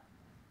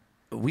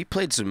we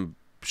played some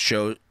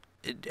shows,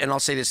 and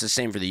I'll say this the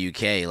same for the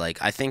UK. Like,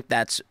 I think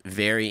that's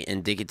very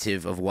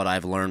indicative of what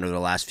I've learned over the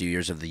last few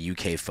years of the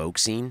UK folk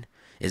scene,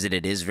 is that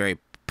it is very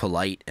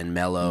polite and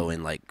mellow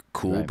and, like,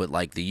 cool. Right. But,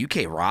 like, the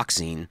UK rock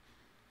scene,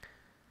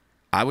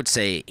 I would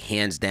say,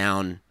 hands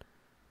down,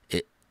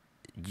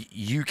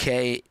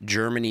 UK,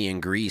 Germany,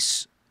 and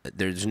Greece,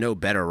 there's no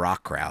better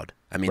rock crowd.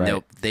 I mean,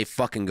 Right. they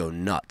fucking go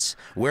nuts.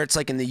 Where it's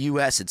like in the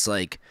US, it's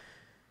like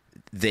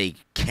they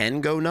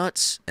can go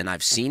nuts, and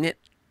I've seen it.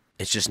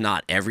 It's just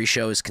not every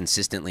show is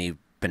consistently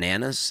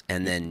bananas.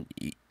 And then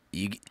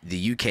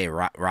the UK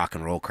rock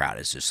and roll crowd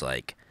is just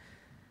like,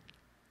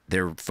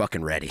 they're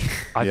fucking ready.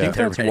 I think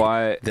They're that's ready.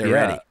 why They're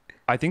ready.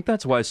 I think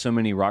that's why so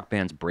many rock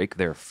bands break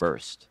there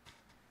first.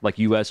 Like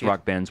US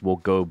rock bands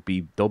they'll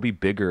be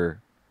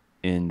bigger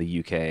in the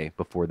UK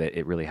before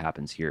it really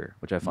happens here,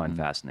 which I find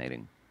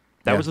fascinating.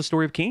 That Yeah. was the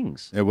story of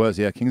Kings. It was,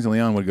 yeah. Kings of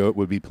Leon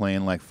would be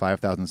playing like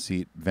 5,000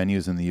 seat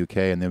venues in the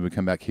UK, and then would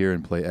come back here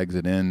and play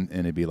Exit In,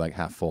 and it'd be like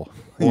half full.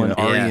 Well, and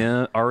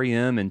Yeah.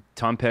 REM and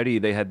Tom Petty,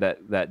 they had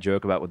that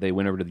joke about when they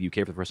went over to the UK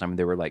for the first time, and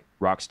they were like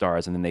rock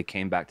stars, and then they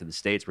came back to the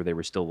States where they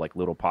were still like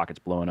little pockets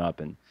blowing up,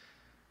 and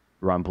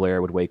Ron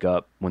Blair would wake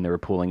up when they were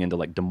pulling into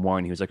like Des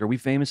Moines. He was like, "Are we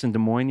famous in Des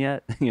Moines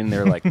yet?" And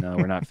they're like, "No,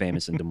 we're not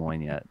famous in Des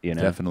Moines yet."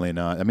 Definitely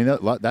not. I mean,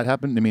 that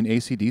happened. I mean,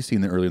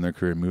 AC/DC early in their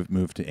career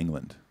moved to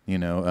England.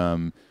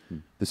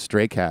 The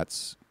Stray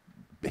Cats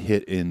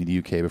hit in the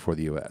UK before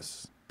the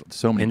US.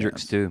 So many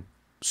Hendrix bands. too.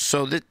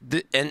 So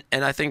and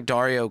I think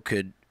Dario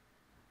could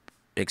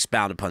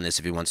expound upon this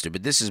if he wants to,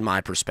 but this is my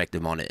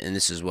perspective on it, and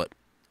this is what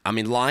I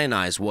mean. Lion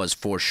Eyes was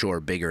for sure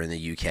bigger in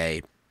the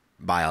UK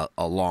by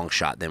a long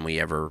shot than we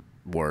ever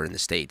were in the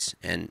States,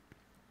 and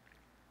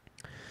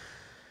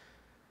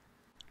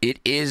it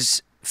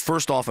is.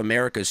 First off,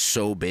 America is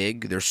so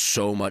big. There's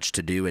so much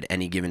to do at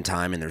any given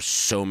time, and there's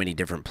so many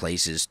different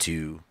places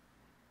to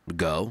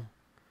go.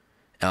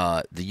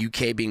 The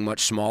UK being much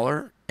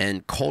smaller,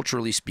 and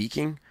culturally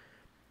speaking,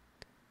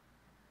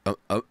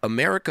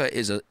 America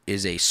is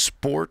a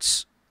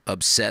sports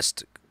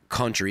obsessed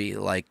country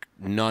like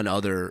none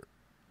other.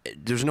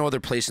 There's no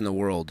other place in the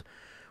world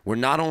where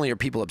not only are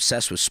people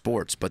obsessed with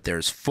sports, but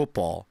there's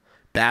football,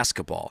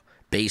 basketball,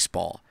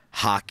 baseball,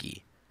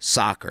 hockey,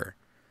 soccer,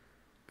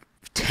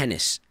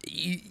 tennis,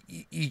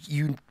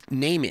 you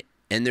name it.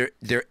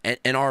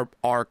 and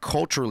our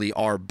culturally,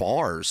 our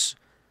bars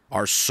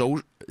are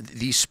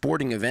these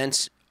sporting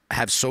events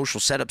have social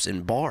setups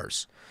in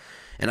bars.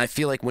 And I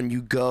feel like when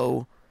you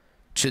go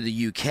to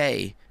the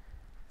UK,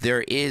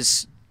 there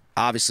is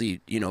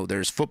obviously,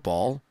 there's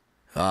football,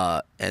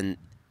 and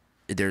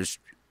there's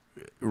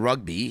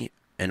rugby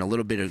and a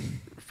little bit of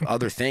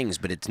other things,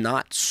 but it's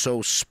not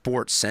so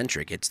sports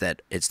centric. It's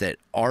that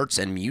arts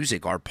and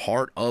music are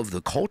part of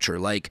the culture.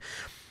 Like,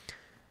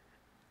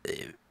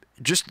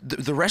 just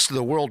the rest of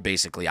the world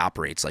basically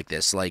operates like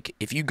this. Like,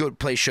 if you go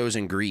play shows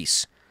in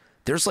Greece,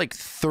 there's like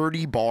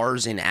 30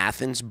 bars in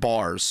Athens,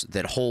 bars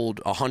that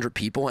hold 100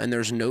 people, and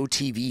there's no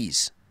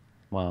TVs.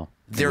 Wow.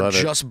 They're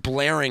just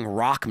blaring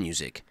rock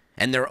music,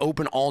 and they're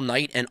open all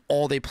night, and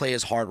all they play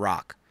is hard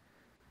rock.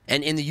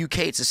 And in the UK,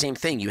 it's the same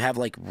thing. You have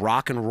like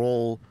rock and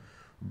roll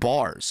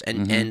bars,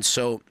 and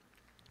so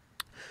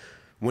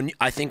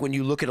I think when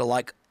you look at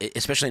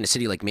especially in a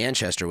city like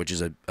Manchester, which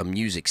is a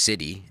music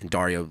city, and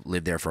Dario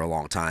lived there for a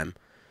long time,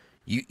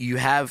 you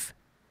have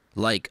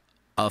like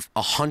a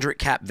 100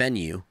 cap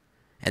venue,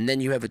 and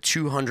then you have a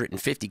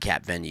 250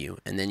 cap venue,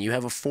 and then you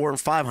have a 400 and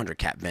 500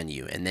 cap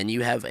venue, and then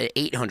you have an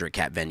 800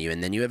 cap venue,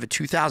 and then you have a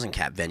 2,000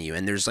 cap venue,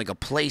 and there's like a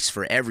place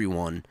for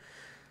everyone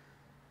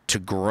to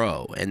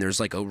grow, and there's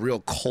like a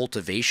real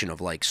cultivation of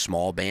like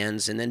small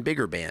bands and then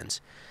bigger bands.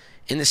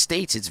 In the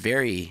States,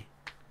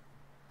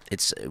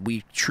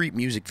 we treat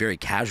music very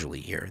casually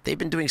here. They've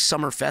been doing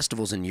summer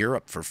festivals in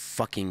Europe for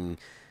fucking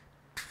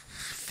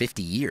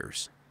 50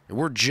 years.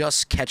 We're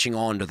just catching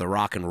on to the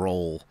rock and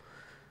roll,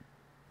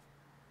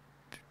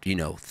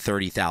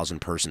 30,000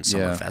 person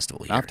summer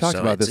festival here. I've talked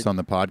about this on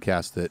the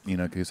podcast that,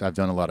 because I've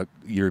done a lot of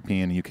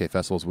European and UK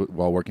festivals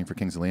while working for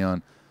Kings of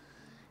Leon,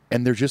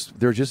 and they're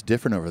just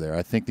different over there.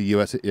 I think the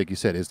U.S., like you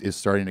said, is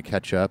starting to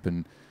catch up,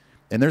 and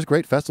there's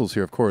great festivals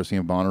here, of course,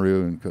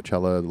 Bonnaroo and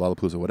Coachella,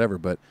 Lollapalooza, whatever,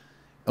 but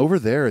over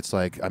there, it's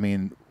like, I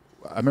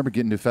remember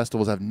getting to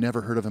festivals I've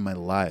never heard of in my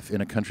life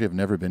in a country I've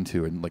never been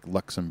to, in like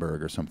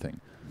Luxembourg or something.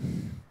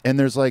 And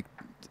there's like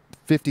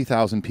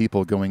 50,000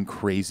 people going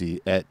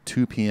crazy at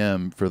 2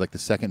 p.m. for like the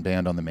second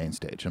band on the main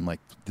stage. I'm like,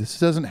 this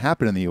doesn't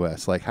happen in the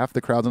U.S. Like half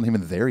the crowd's not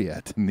even there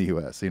yet in the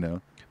U.S.,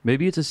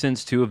 Maybe it's a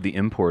sense too of the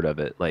import of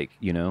it. Like,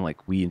 it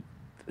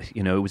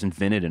was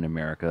invented in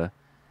America,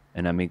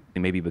 and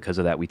maybe because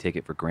of that we take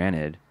it for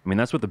granted.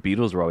 That's what the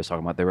Beatles were always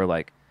talking about.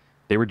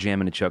 They were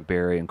jamming to Chuck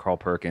Berry and Carl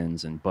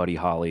Perkins and Buddy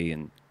Holly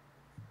and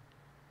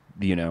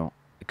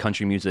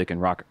country music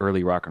and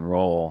early rock and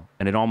roll,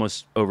 and it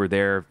almost over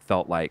there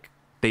felt like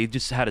they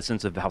just had a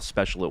sense of how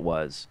special it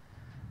was.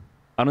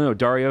 I don't know,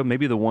 Dario,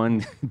 maybe the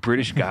one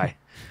British guy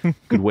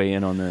could weigh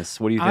in on this.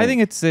 What do you think? I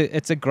think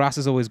it's a grass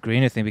is always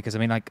greener thing, because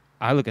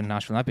I look at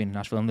Nashville, I've been in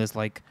Nashville, and there's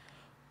like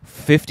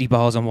 50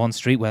 bars on one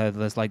street where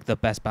there's like the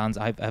best bands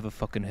I've ever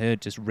fucking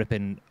heard just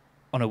ripping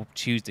on a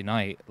Tuesday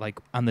night,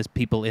 and there's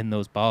people in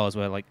those bars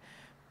where, like,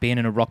 being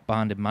in a rock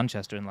band in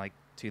Manchester in like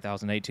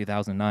 2008,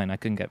 2009, I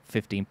couldn't get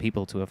 15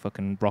 people to a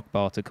fucking rock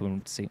bar to come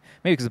and see.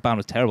 Maybe because the band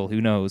was terrible,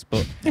 who knows?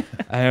 But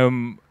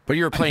but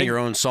you were playing your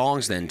own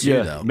songs then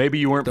too, though. Maybe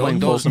you weren't playing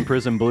Folsom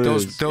Prison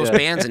Blues. Those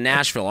bands in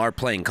Nashville are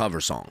playing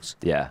cover songs.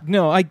 Yeah.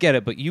 No, I get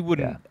it, but you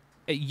wouldn't.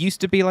 Yeah. It used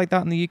to be like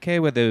that in the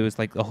UK, where there was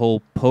like a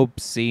whole pub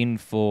scene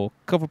for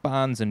cover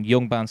bands and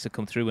young bands to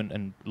come through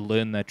and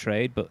learn their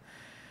trade. But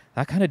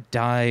that kind of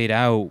died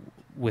out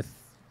with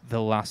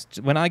the last.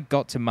 When I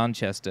got to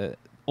Manchester,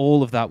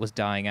 all of that was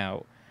dying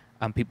out,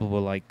 and people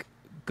were like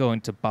going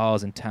to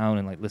bars in town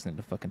and like listening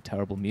to fucking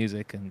terrible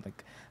music, and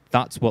like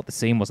that's what the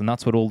scene was, and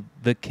that's what all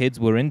the kids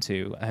were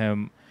into.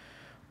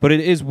 But it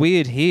is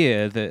weird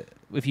here that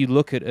if you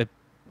look at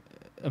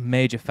a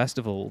major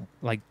festival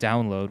like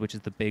Download, which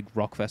is the big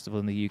rock festival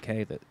in the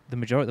UK, that the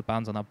majority of the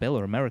bands on that bill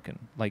are American.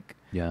 Like,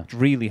 it's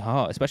really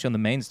hard, especially on the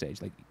main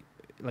stage.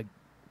 Like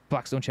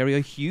Blackstone Cherry are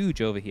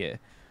huge over here,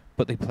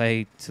 but they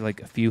play to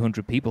like a few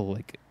hundred people,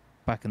 like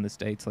back in the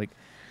States. Like,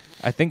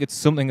 I think it's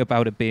something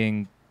about it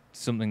being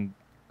something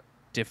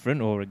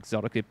different or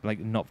exotic, like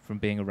not from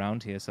being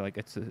around here. So like,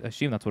 I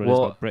assume that's what it is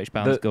about British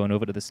bands going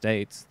over to the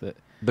States. That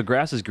the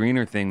grass is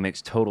greener thing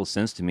makes total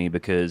sense to me,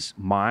 because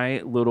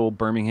my little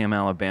Birmingham,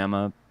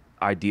 Alabama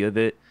idea of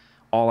it,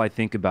 all I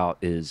think about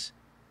is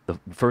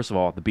first of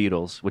all, the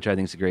Beatles, which I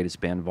think is the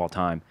greatest band of all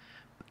time,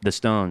 the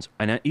Stones,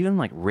 and even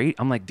like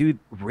I'm like, dude,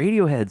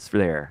 Radiohead's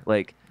there,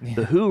 like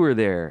the Who are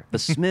there, the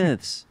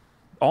Smiths.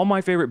 All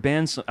my favorite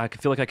bands, I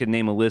feel like I could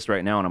name a list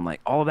right now, and I'm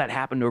like, all of that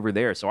happened over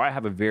there. So I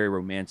have a very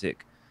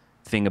romantic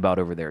thing about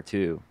over there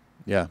too.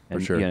 Yeah, for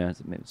sure. Yeah,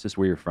 it's just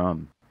where you're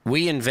from.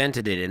 We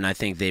invented it, and I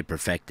think they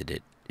perfected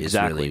it. Is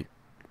really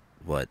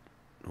what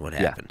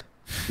happened.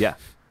 Yeah,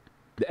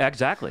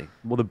 exactly.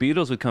 Well, the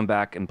Beatles would come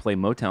back and play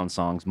Motown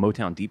songs,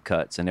 Motown deep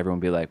cuts, and everyone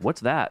would be like,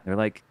 "What's that?" They're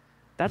like,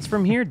 "That's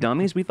from here,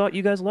 dummies. We thought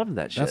you guys loved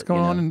that shit." That's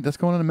going on. That's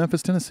going on in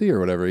Memphis, Tennessee, or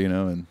whatever.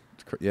 And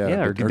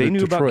or they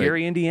knew about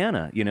Gary,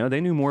 Indiana.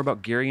 They knew more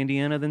about Gary,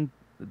 Indiana than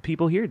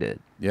people here did.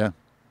 Yeah.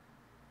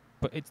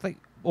 But it's like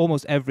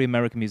almost every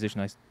American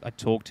musician I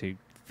talk to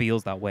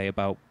feels that way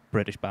about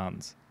British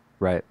bands.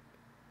 Right.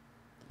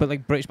 But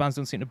like British bands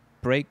don't seem to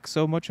break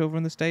so much over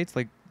in the States.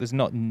 Like there's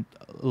not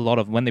a lot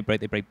of, when they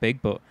break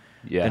big, but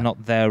Yeah. they're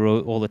not there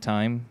all the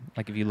time.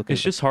 Like if you look at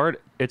It's just hard.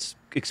 It's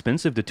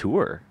expensive to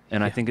tour,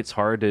 and I think it's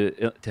hard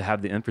to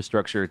have the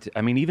infrastructure.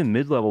 I mean, even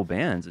mid-level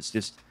bands, it's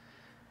just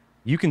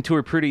you can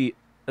tour pretty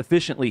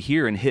efficiently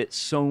here and hit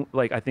so.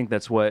 Like I think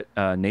that's what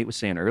Nate was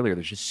saying earlier.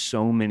 There's just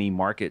so many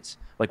markets.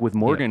 Like with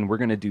Morgan, we're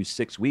going to do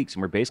 6 weeks,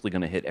 and we're basically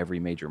going to hit every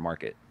major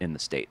market in the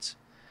States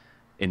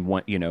in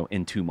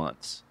in 2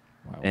 months.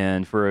 Wow.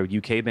 And for a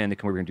UK band to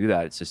come over and do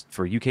that, it's just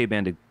for a UK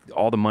band to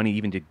all the money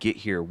even to get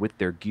here with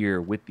their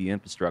gear, with the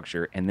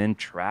infrastructure, and then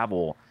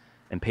travel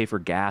and pay for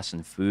gas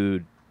and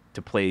food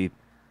to play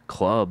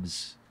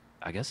clubs.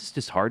 I guess it's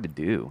just hard to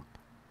do.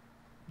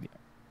 Yeah.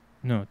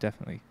 No,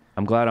 definitely.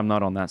 I'm glad I'm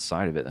not on that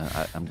side of it.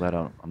 I'm glad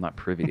I'm not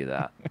privy to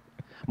that.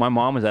 My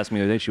mom was asking me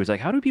the other day. She was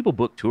like, "How do people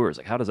book tours?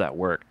 Like, how does that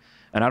work?"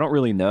 And I don't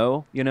really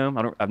know.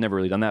 I've never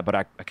really done that, but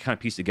I kind of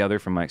pieced together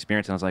from my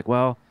experience, and I was like,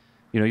 well.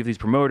 You have these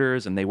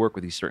promoters, and they work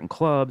with these certain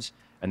clubs,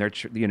 and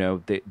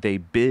they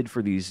bid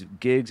for these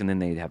gigs, and then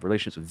they have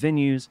relationships with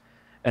venues.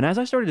 And as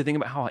I started to think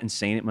about how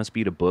insane it must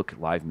be to book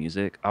live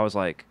music, I was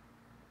like,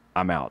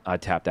 I'm out. I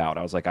tapped out.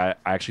 I was like, I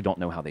actually don't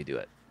know how they do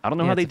it. I don't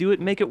know how they do it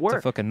and make it work.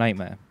 It's a fucking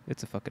nightmare.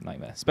 It's a fucking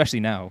nightmare,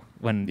 especially now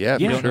when Yeah,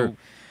 you for don't sure. know,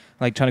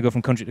 like trying to go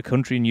from country to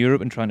country in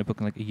Europe and trying to book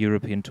like a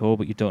European tour,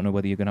 but you don't know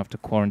whether you're going to have to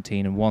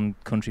quarantine in one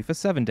country for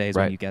 7 days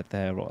when you get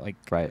there, or like,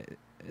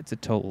 it's a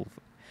total.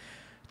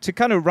 To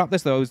kind of wrap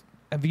this though,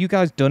 have you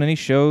guys done any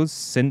shows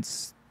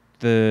since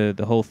the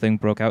whole thing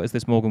broke out? Is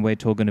this Morgan Wade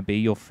tour going to be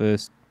your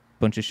first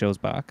bunch of shows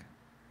back?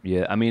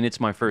 Yeah, I mean, it's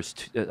my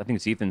first. I think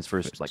it's Ethan's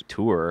first like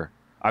tour.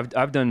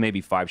 I've done maybe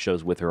 5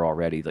 shows with her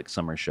already, like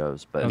summer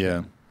shows. But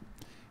Yeah.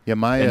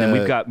 and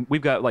then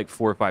we've got like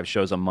 4 or 5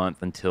 shows a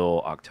month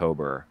until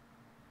October,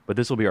 but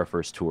this will be our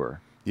first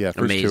tour. Yeah,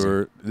 first Amazing.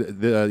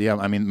 tour.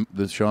 I mean,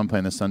 the show I'm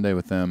playing this Sunday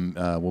with them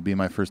will be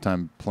my first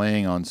time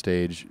playing on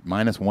stage,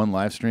 minus 1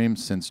 live stream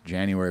since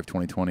January of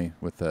 2020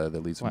 with the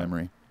Leads of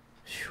Memory.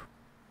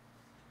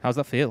 How's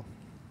that feel?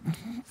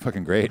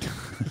 Fucking great.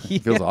 It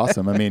feels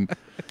awesome. I mean,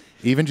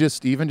 even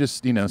just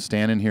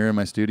standing here in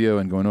my studio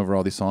and going over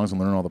all these songs and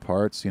learning all the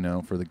parts,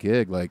 for the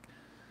gig, like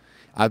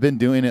I've been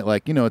doing it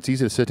like, it's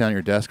easy to sit down at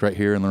your desk right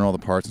here and learn all the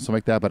parts and stuff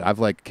like that, but I've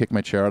like kicked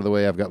my chair out of the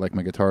way. I've got like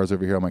my guitars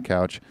over here on my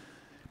couch.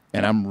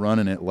 And I'm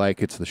running it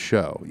like it's the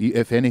show,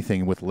 if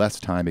anything, with less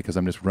time because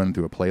I'm just running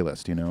through a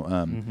playlist.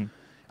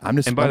 I'm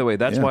just. And by the way,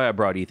 that's why I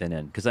brought Ethan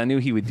in, because I knew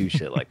he would do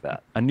shit like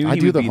that. I knew I he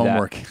do would the be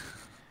homework. That.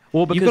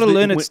 Well, because you've got to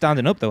learn it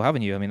standing up, though,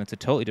 haven't you? I mean, it's a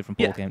totally different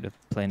ball game to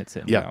playing it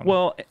sitting down.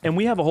 Well, and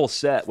we have a whole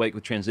set like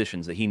with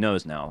transitions that he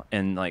knows now,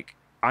 and like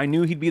I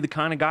knew he'd be the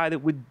kind of guy that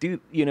would do,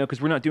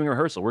 because we're not doing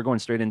rehearsal, we're going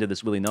straight into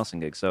this Willie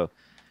Nelson gig, so.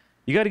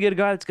 You got to get a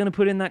guy that's going to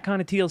put in that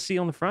kind of TLC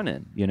on the front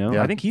end.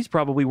 Yeah. I think he's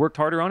probably worked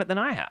harder on it than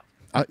I have.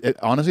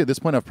 Honestly, at this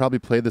point, I've probably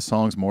played the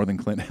songs more than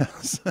Clint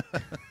has.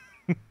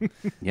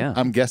 Yeah.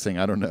 I'm guessing.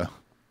 I don't know.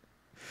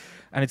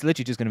 And it's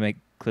literally just going to make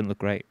Clint look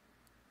great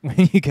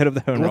when you get up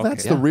there and rock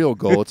that's it. the real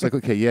goal. It's like,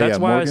 okay, That's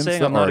why Morgan's I was saying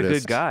the I'm not artist. a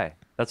good guy.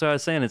 That's why I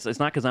was saying it's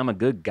not because I'm a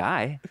good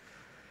guy.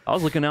 I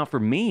was looking out for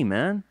me,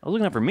 man. I was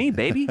looking out for me,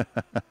 baby.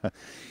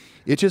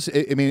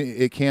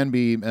 It can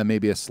be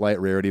maybe a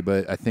slight rarity,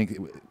 but I think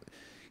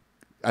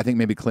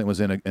maybe Clint was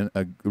in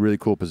a really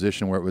cool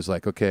position where it was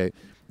like, okay,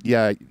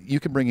 yeah,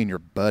 you can bring in your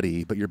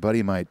buddy, but your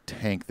buddy might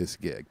tank this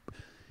gig.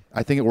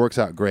 I think it works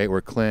out great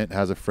where Clint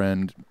has a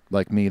friend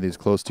like me that he's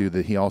close to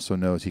that he also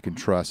knows he can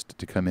trust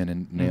to come in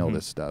and nail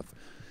this stuff.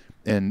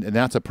 And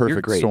that's a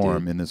perfect great, storm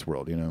dude. in this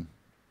world,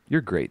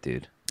 You're great,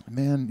 dude.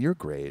 Man, you're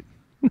great.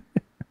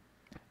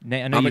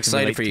 Nate, I know I'm you can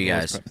excited relate for to you all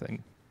guys. this prep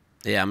thing.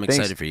 Yeah, I'm Thanks.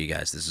 excited for you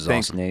guys. This is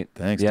Thanks, awesome. Nate.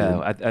 Thanks,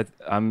 yeah, dude.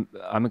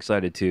 I'm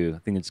excited too. I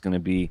think it's going to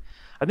be.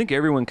 I think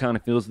everyone kind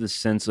of feels this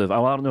sense of. I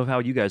don't know how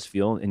you guys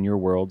feel in your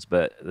worlds,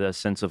 but the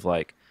sense of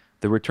like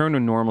the return to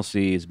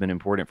normalcy has been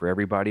important for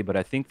everybody. But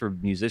I think for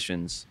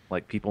musicians,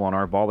 like people on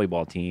our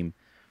volleyball team,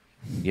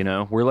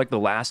 we're like the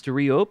last to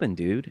reopen,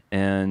 dude.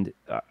 And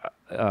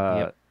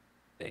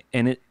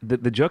and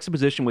the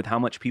juxtaposition with how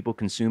much people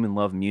consume and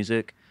love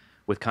music,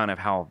 with kind of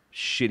how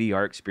shitty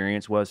our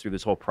experience was through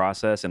this whole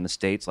process, and the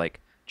States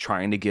like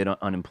trying to get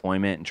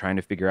unemployment and trying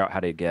to figure out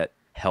how to get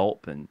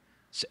help and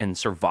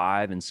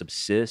survive and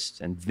subsist,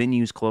 and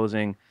venues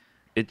closing,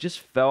 it just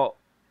felt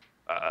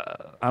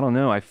I don't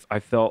know. I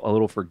felt a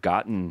little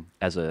forgotten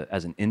as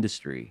an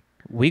industry.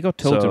 We got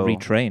told to So-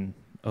 retrain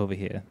over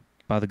here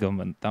by the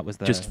government. That was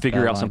Just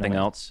figure their out line something of it.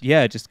 else.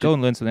 Yeah, just go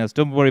and learn something else.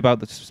 Don't worry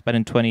about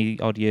spending 20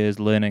 odd years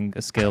learning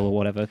a skill or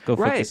whatever. Go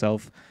fuck Right.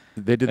 yourself.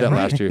 They did that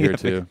last year here,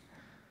 too.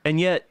 And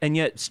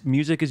yet,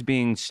 music is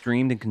being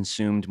streamed and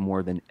consumed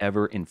more than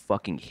ever in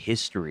fucking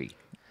history.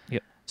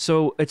 Yep.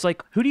 So it's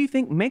like, who do you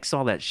think makes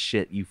all that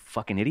shit? You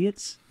fucking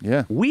idiots.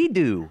 Yeah. We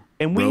do,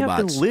 and we have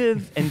Robots. to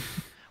live and.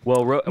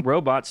 Well,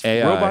 robots.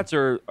 AI. Robots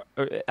are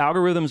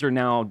algorithms are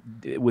now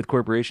with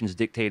corporations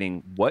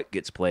dictating what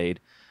gets played,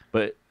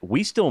 but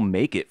we still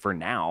make it for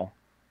now.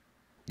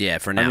 Yeah,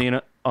 for now. I mean,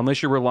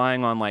 unless you're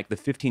relying on like the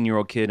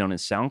 15-year-old kid on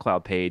his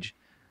SoundCloud page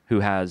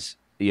who has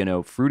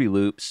Fruity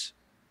Loops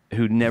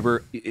who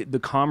never the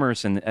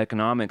commerce and the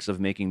economics of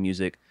making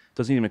music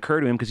doesn't even occur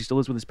to him because he still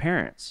lives with his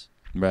parents.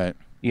 Right.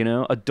 You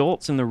know,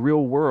 adults in the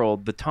real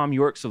world, the Tom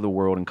Yorks of the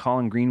world, and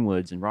Colin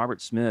Greenwoods and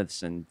Robert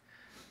Smiths, and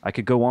I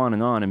could go on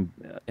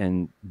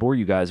and bore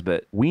you guys,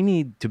 but we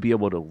need to be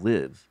able to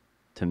live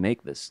to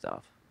make this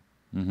stuff.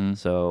 Mm-hmm.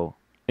 So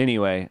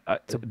anyway,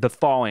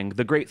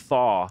 the great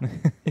thaw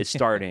is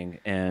starting,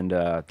 and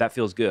that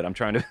feels good. I'm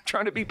trying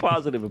to be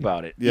positive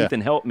about it. Yeah.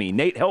 Ethan, help me.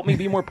 Nate, help me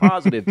be more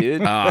positive,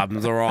 dude.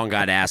 I'm the wrong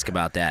guy to ask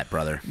about that,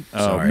 brother.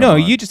 Sorry. No,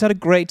 you just had a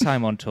great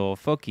time on tour.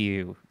 Fuck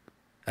you.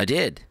 I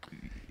did.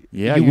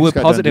 Yeah, you you were just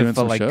got done positive doing for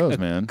some like shows, a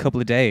man. couple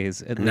of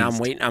days at Now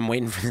least. I'm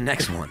waiting for the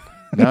next one.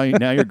 now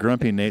you're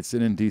grumpy, Nate,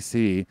 sitting in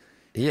D.C.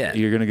 Yeah.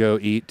 You're gonna go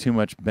eat too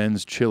much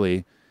Ben's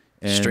chili.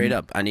 And Straight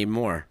up. I need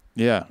more.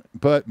 Yeah,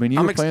 but when you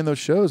I'm were playing those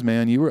shows,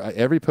 man, you were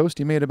every post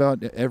you made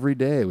about every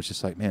day was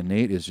just like, man,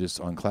 Nate is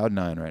just on cloud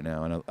nine right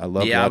now, and I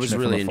love. Yeah, I watching was it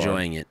really from afar.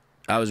 enjoying it.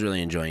 I was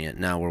really enjoying it.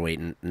 Now we're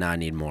waiting. Now I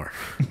need more.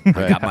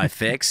 I got my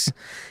fix,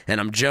 and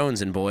I'm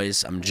jonesing,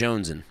 boys. I'm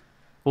jonesing.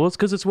 Well, it's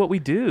because it's what we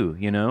do,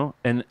 you know?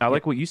 And I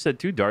like what you said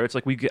too, Dario. It's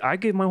like I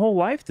gave my whole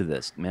life to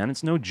this, man.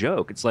 It's no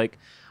joke. It's like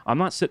I'm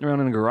not sitting around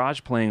in a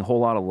garage playing a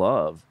whole lot of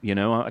love, you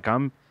know? Like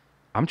I'm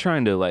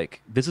trying to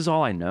like, this is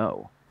all I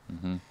know.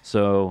 Mm-hmm.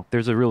 So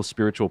there's a real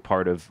spiritual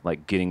part of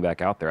like getting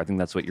back out there. I think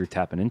that's what you're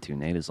tapping into,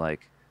 Nate, is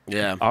like,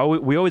 Yeah.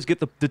 we always get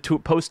the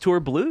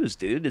post-tour blues,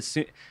 dude.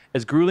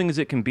 As grueling as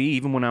it can be,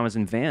 even when I was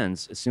in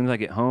Vans, as soon as I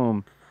get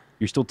home,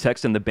 you're still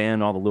texting the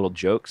band all the little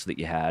jokes that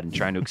you had and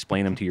trying to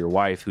explain them to your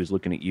wife who's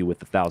looking at you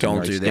with 1,000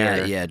 Don't do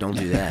that. Yeah, don't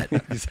do that.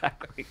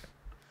 Exactly.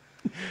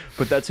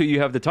 But that's who you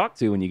have to talk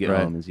to when you get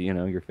Right. home is, you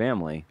know, your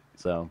family.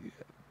 So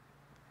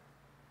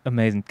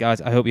Amazing.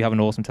 Guys, I hope you have an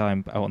awesome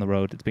time out on the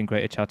road. It's been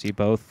great to chat to you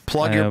both.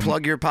 Plug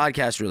your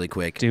podcast really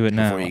quick. Do it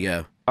now. Before you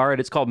go. all right,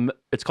 it's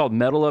called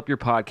Metal Up Your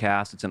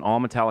Podcast. It's an all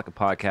Metallica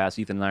podcast.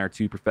 Ethan and I are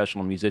two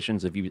professional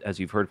musicians. As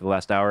you've heard for the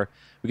last hour,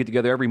 we get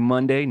together every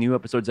Monday, new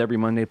episodes every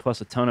Monday, plus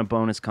a ton of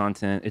bonus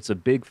content. It's a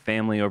big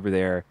family over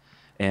there,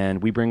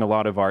 and we bring a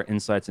lot of our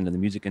insights into the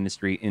music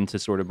industry, into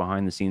sort of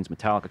behind the scenes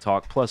Metallica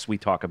talk. Plus, we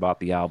talk about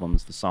the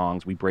albums, the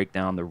songs. We break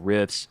down the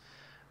riffs.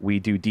 We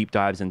do deep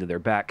dives into their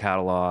back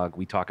catalog.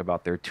 We talk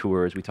about their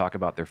tours. We talk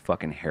about their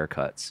fucking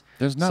haircuts.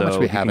 There's not So much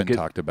we you can haven't get-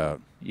 talked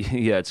about.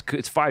 Yeah,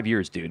 it's 5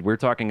 years, dude. We're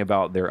talking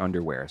about their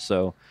underwear.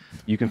 So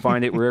you can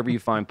find it wherever you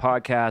find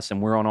podcasts,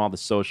 and we're on all the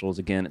socials.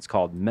 Again, it's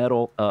called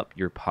Metal Up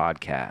Your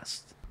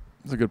Podcast.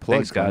 It's a good plug.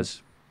 Thanks,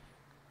 guys.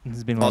 This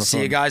has been a lot I'll of see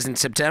fun. you guys in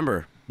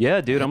September.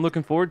 Yeah, dude, I'm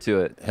looking forward to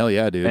it. Hell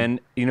yeah, dude.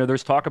 And, you know,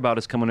 there's talk about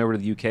us coming over to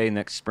the UK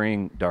next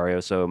spring, Dario,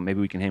 so maybe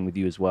we can hang with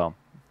you as well.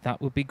 That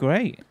would be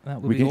great.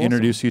 That would we be can awesome.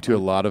 introduce you to a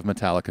lot of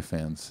Metallica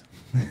fans.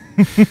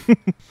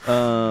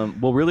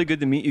 Well, really good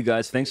to meet you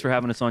guys. Thanks for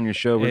having us on your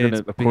show. We're going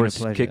It's to, of been a course,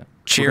 pleasure. kick.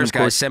 Cheers, of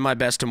course- guys. Send my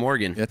best to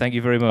Morgan. Yeah. Thank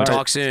you very much.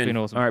 Talk It's soon. been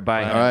awesome. All right,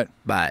 bye. All right.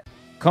 Bye.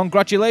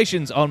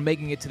 Congratulations on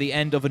making it to the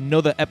end of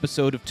another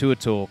episode of Tour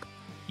Talk.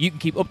 You can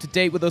keep up to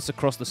date with us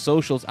across the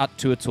socials at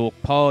Tour Talk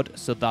Pod.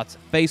 So that's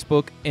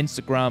Facebook,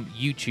 Instagram,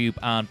 YouTube,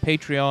 and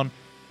Patreon.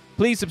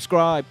 Please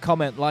subscribe,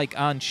 comment, like,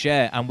 and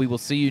share, and we will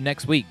see you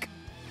next week.